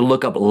time to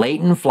look up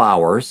Leighton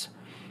Flowers,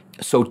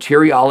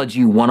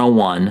 Soteriology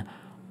 101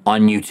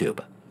 on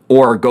YouTube,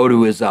 or go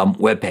to his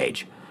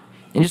webpage.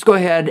 And just go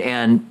ahead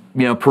and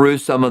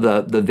peruse some of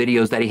the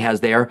videos that he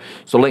has there.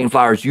 So Leighton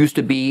Flowers used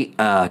to be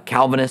a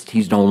Calvinist.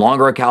 He's no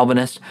longer a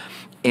Calvinist.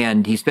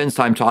 And he spends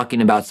time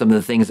talking about some of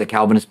the things that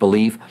Calvinists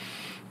believe.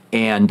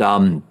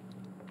 And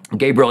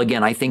Gabriel,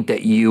 again, I think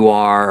that you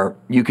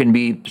can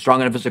be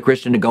strong enough as a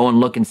Christian to go and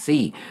look and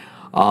see,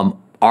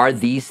 are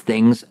these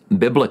things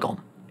biblical?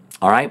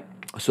 All right.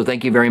 So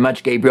thank you very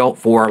much, Gabriel,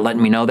 for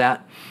letting me know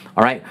that.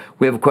 All right.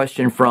 We have a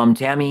question from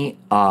Tammy.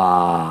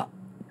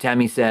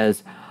 Tammy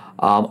says,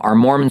 are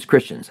Mormons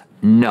Christians?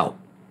 No,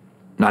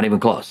 not even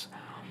close.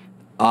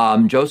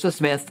 Joseph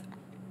Smith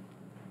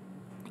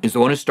is the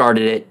one who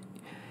started it.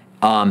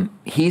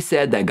 He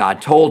said that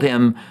God told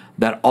him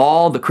that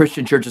all the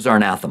Christian churches are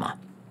anathema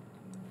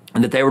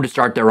and that they were to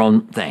start their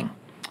own thing.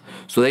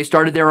 So they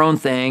started their own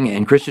thing,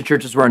 and Christian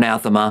churches were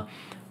anathema,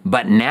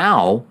 but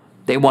now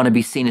they want to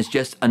be seen as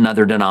just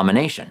another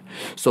denomination.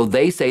 So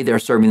they say they're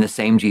serving the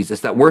same Jesus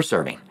that we're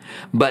serving.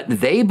 But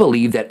they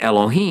believe that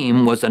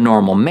Elohim was a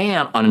normal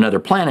man on another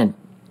planet,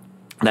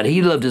 that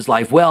he lived his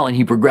life well and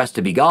he progressed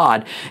to be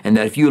God, and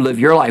that if you live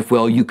your life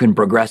well, you can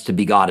progress to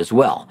be God as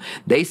well.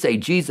 They say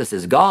Jesus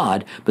is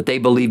God, but they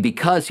believe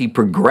because he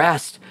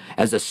progressed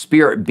as a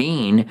spirit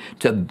being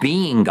to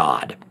being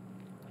God.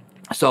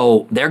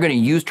 So they're going to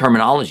use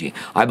terminology.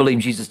 I believe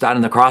Jesus died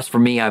on the cross for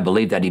me. I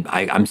believe that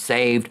I'm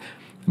saved.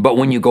 But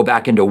when you go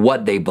back into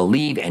what they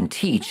believe and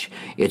teach,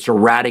 it's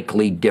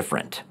radically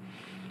different.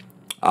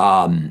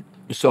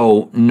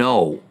 So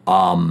no,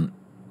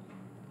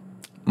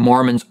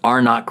 Mormons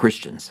are not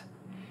Christians.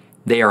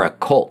 They are a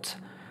cult.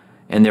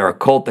 And they're a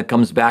cult that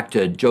comes back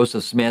to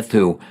Joseph Smith,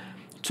 who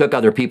took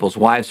other people's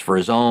wives for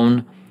his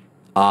own.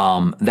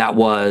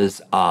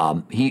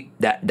 He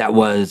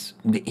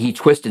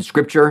twisted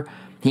Scripture.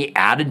 He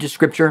added to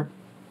Scripture.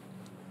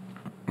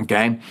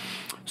 Okay,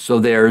 so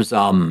there's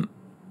a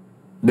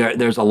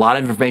lot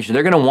of information.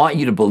 They're going to want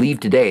you to believe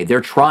today.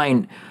 They're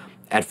trying.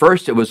 At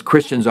first, it was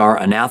Christians are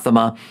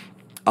anathema,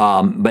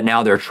 but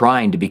now they're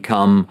trying to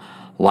become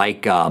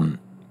like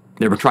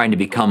they were trying to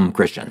become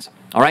Christians.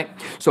 All right,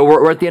 so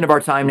we're at the end of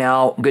our time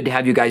now. Good to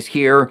have you guys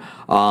here.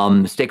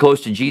 Stay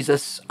close to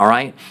Jesus. All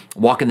right,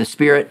 walk in the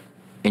Spirit,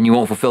 and you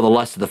won't fulfill the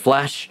lust of the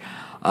flesh.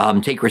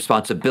 Take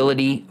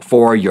responsibility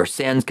for your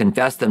sins,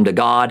 confess them to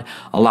God,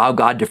 allow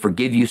God to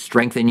forgive you,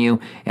 strengthen you,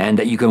 and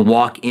that you can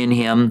walk in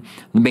Him.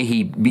 May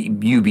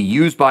you be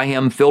used by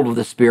Him, filled with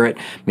the Spirit.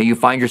 May you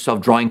find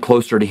yourself drawing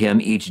closer to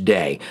Him each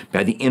day,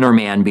 by the inner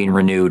man being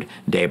renewed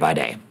day by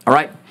day. All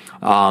right?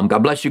 God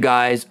bless you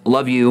guys.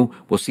 Love you.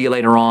 We'll see you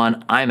later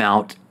on. I'm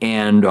out,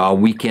 and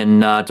we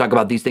can talk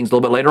about these things a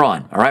little bit later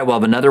on. All right? We'll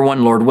have another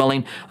one, Lord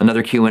willing,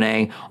 another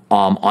Q&A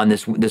on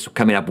this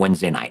coming up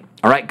Wednesday night.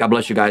 All right? God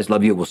bless you guys.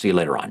 Love you. We'll see you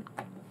later on.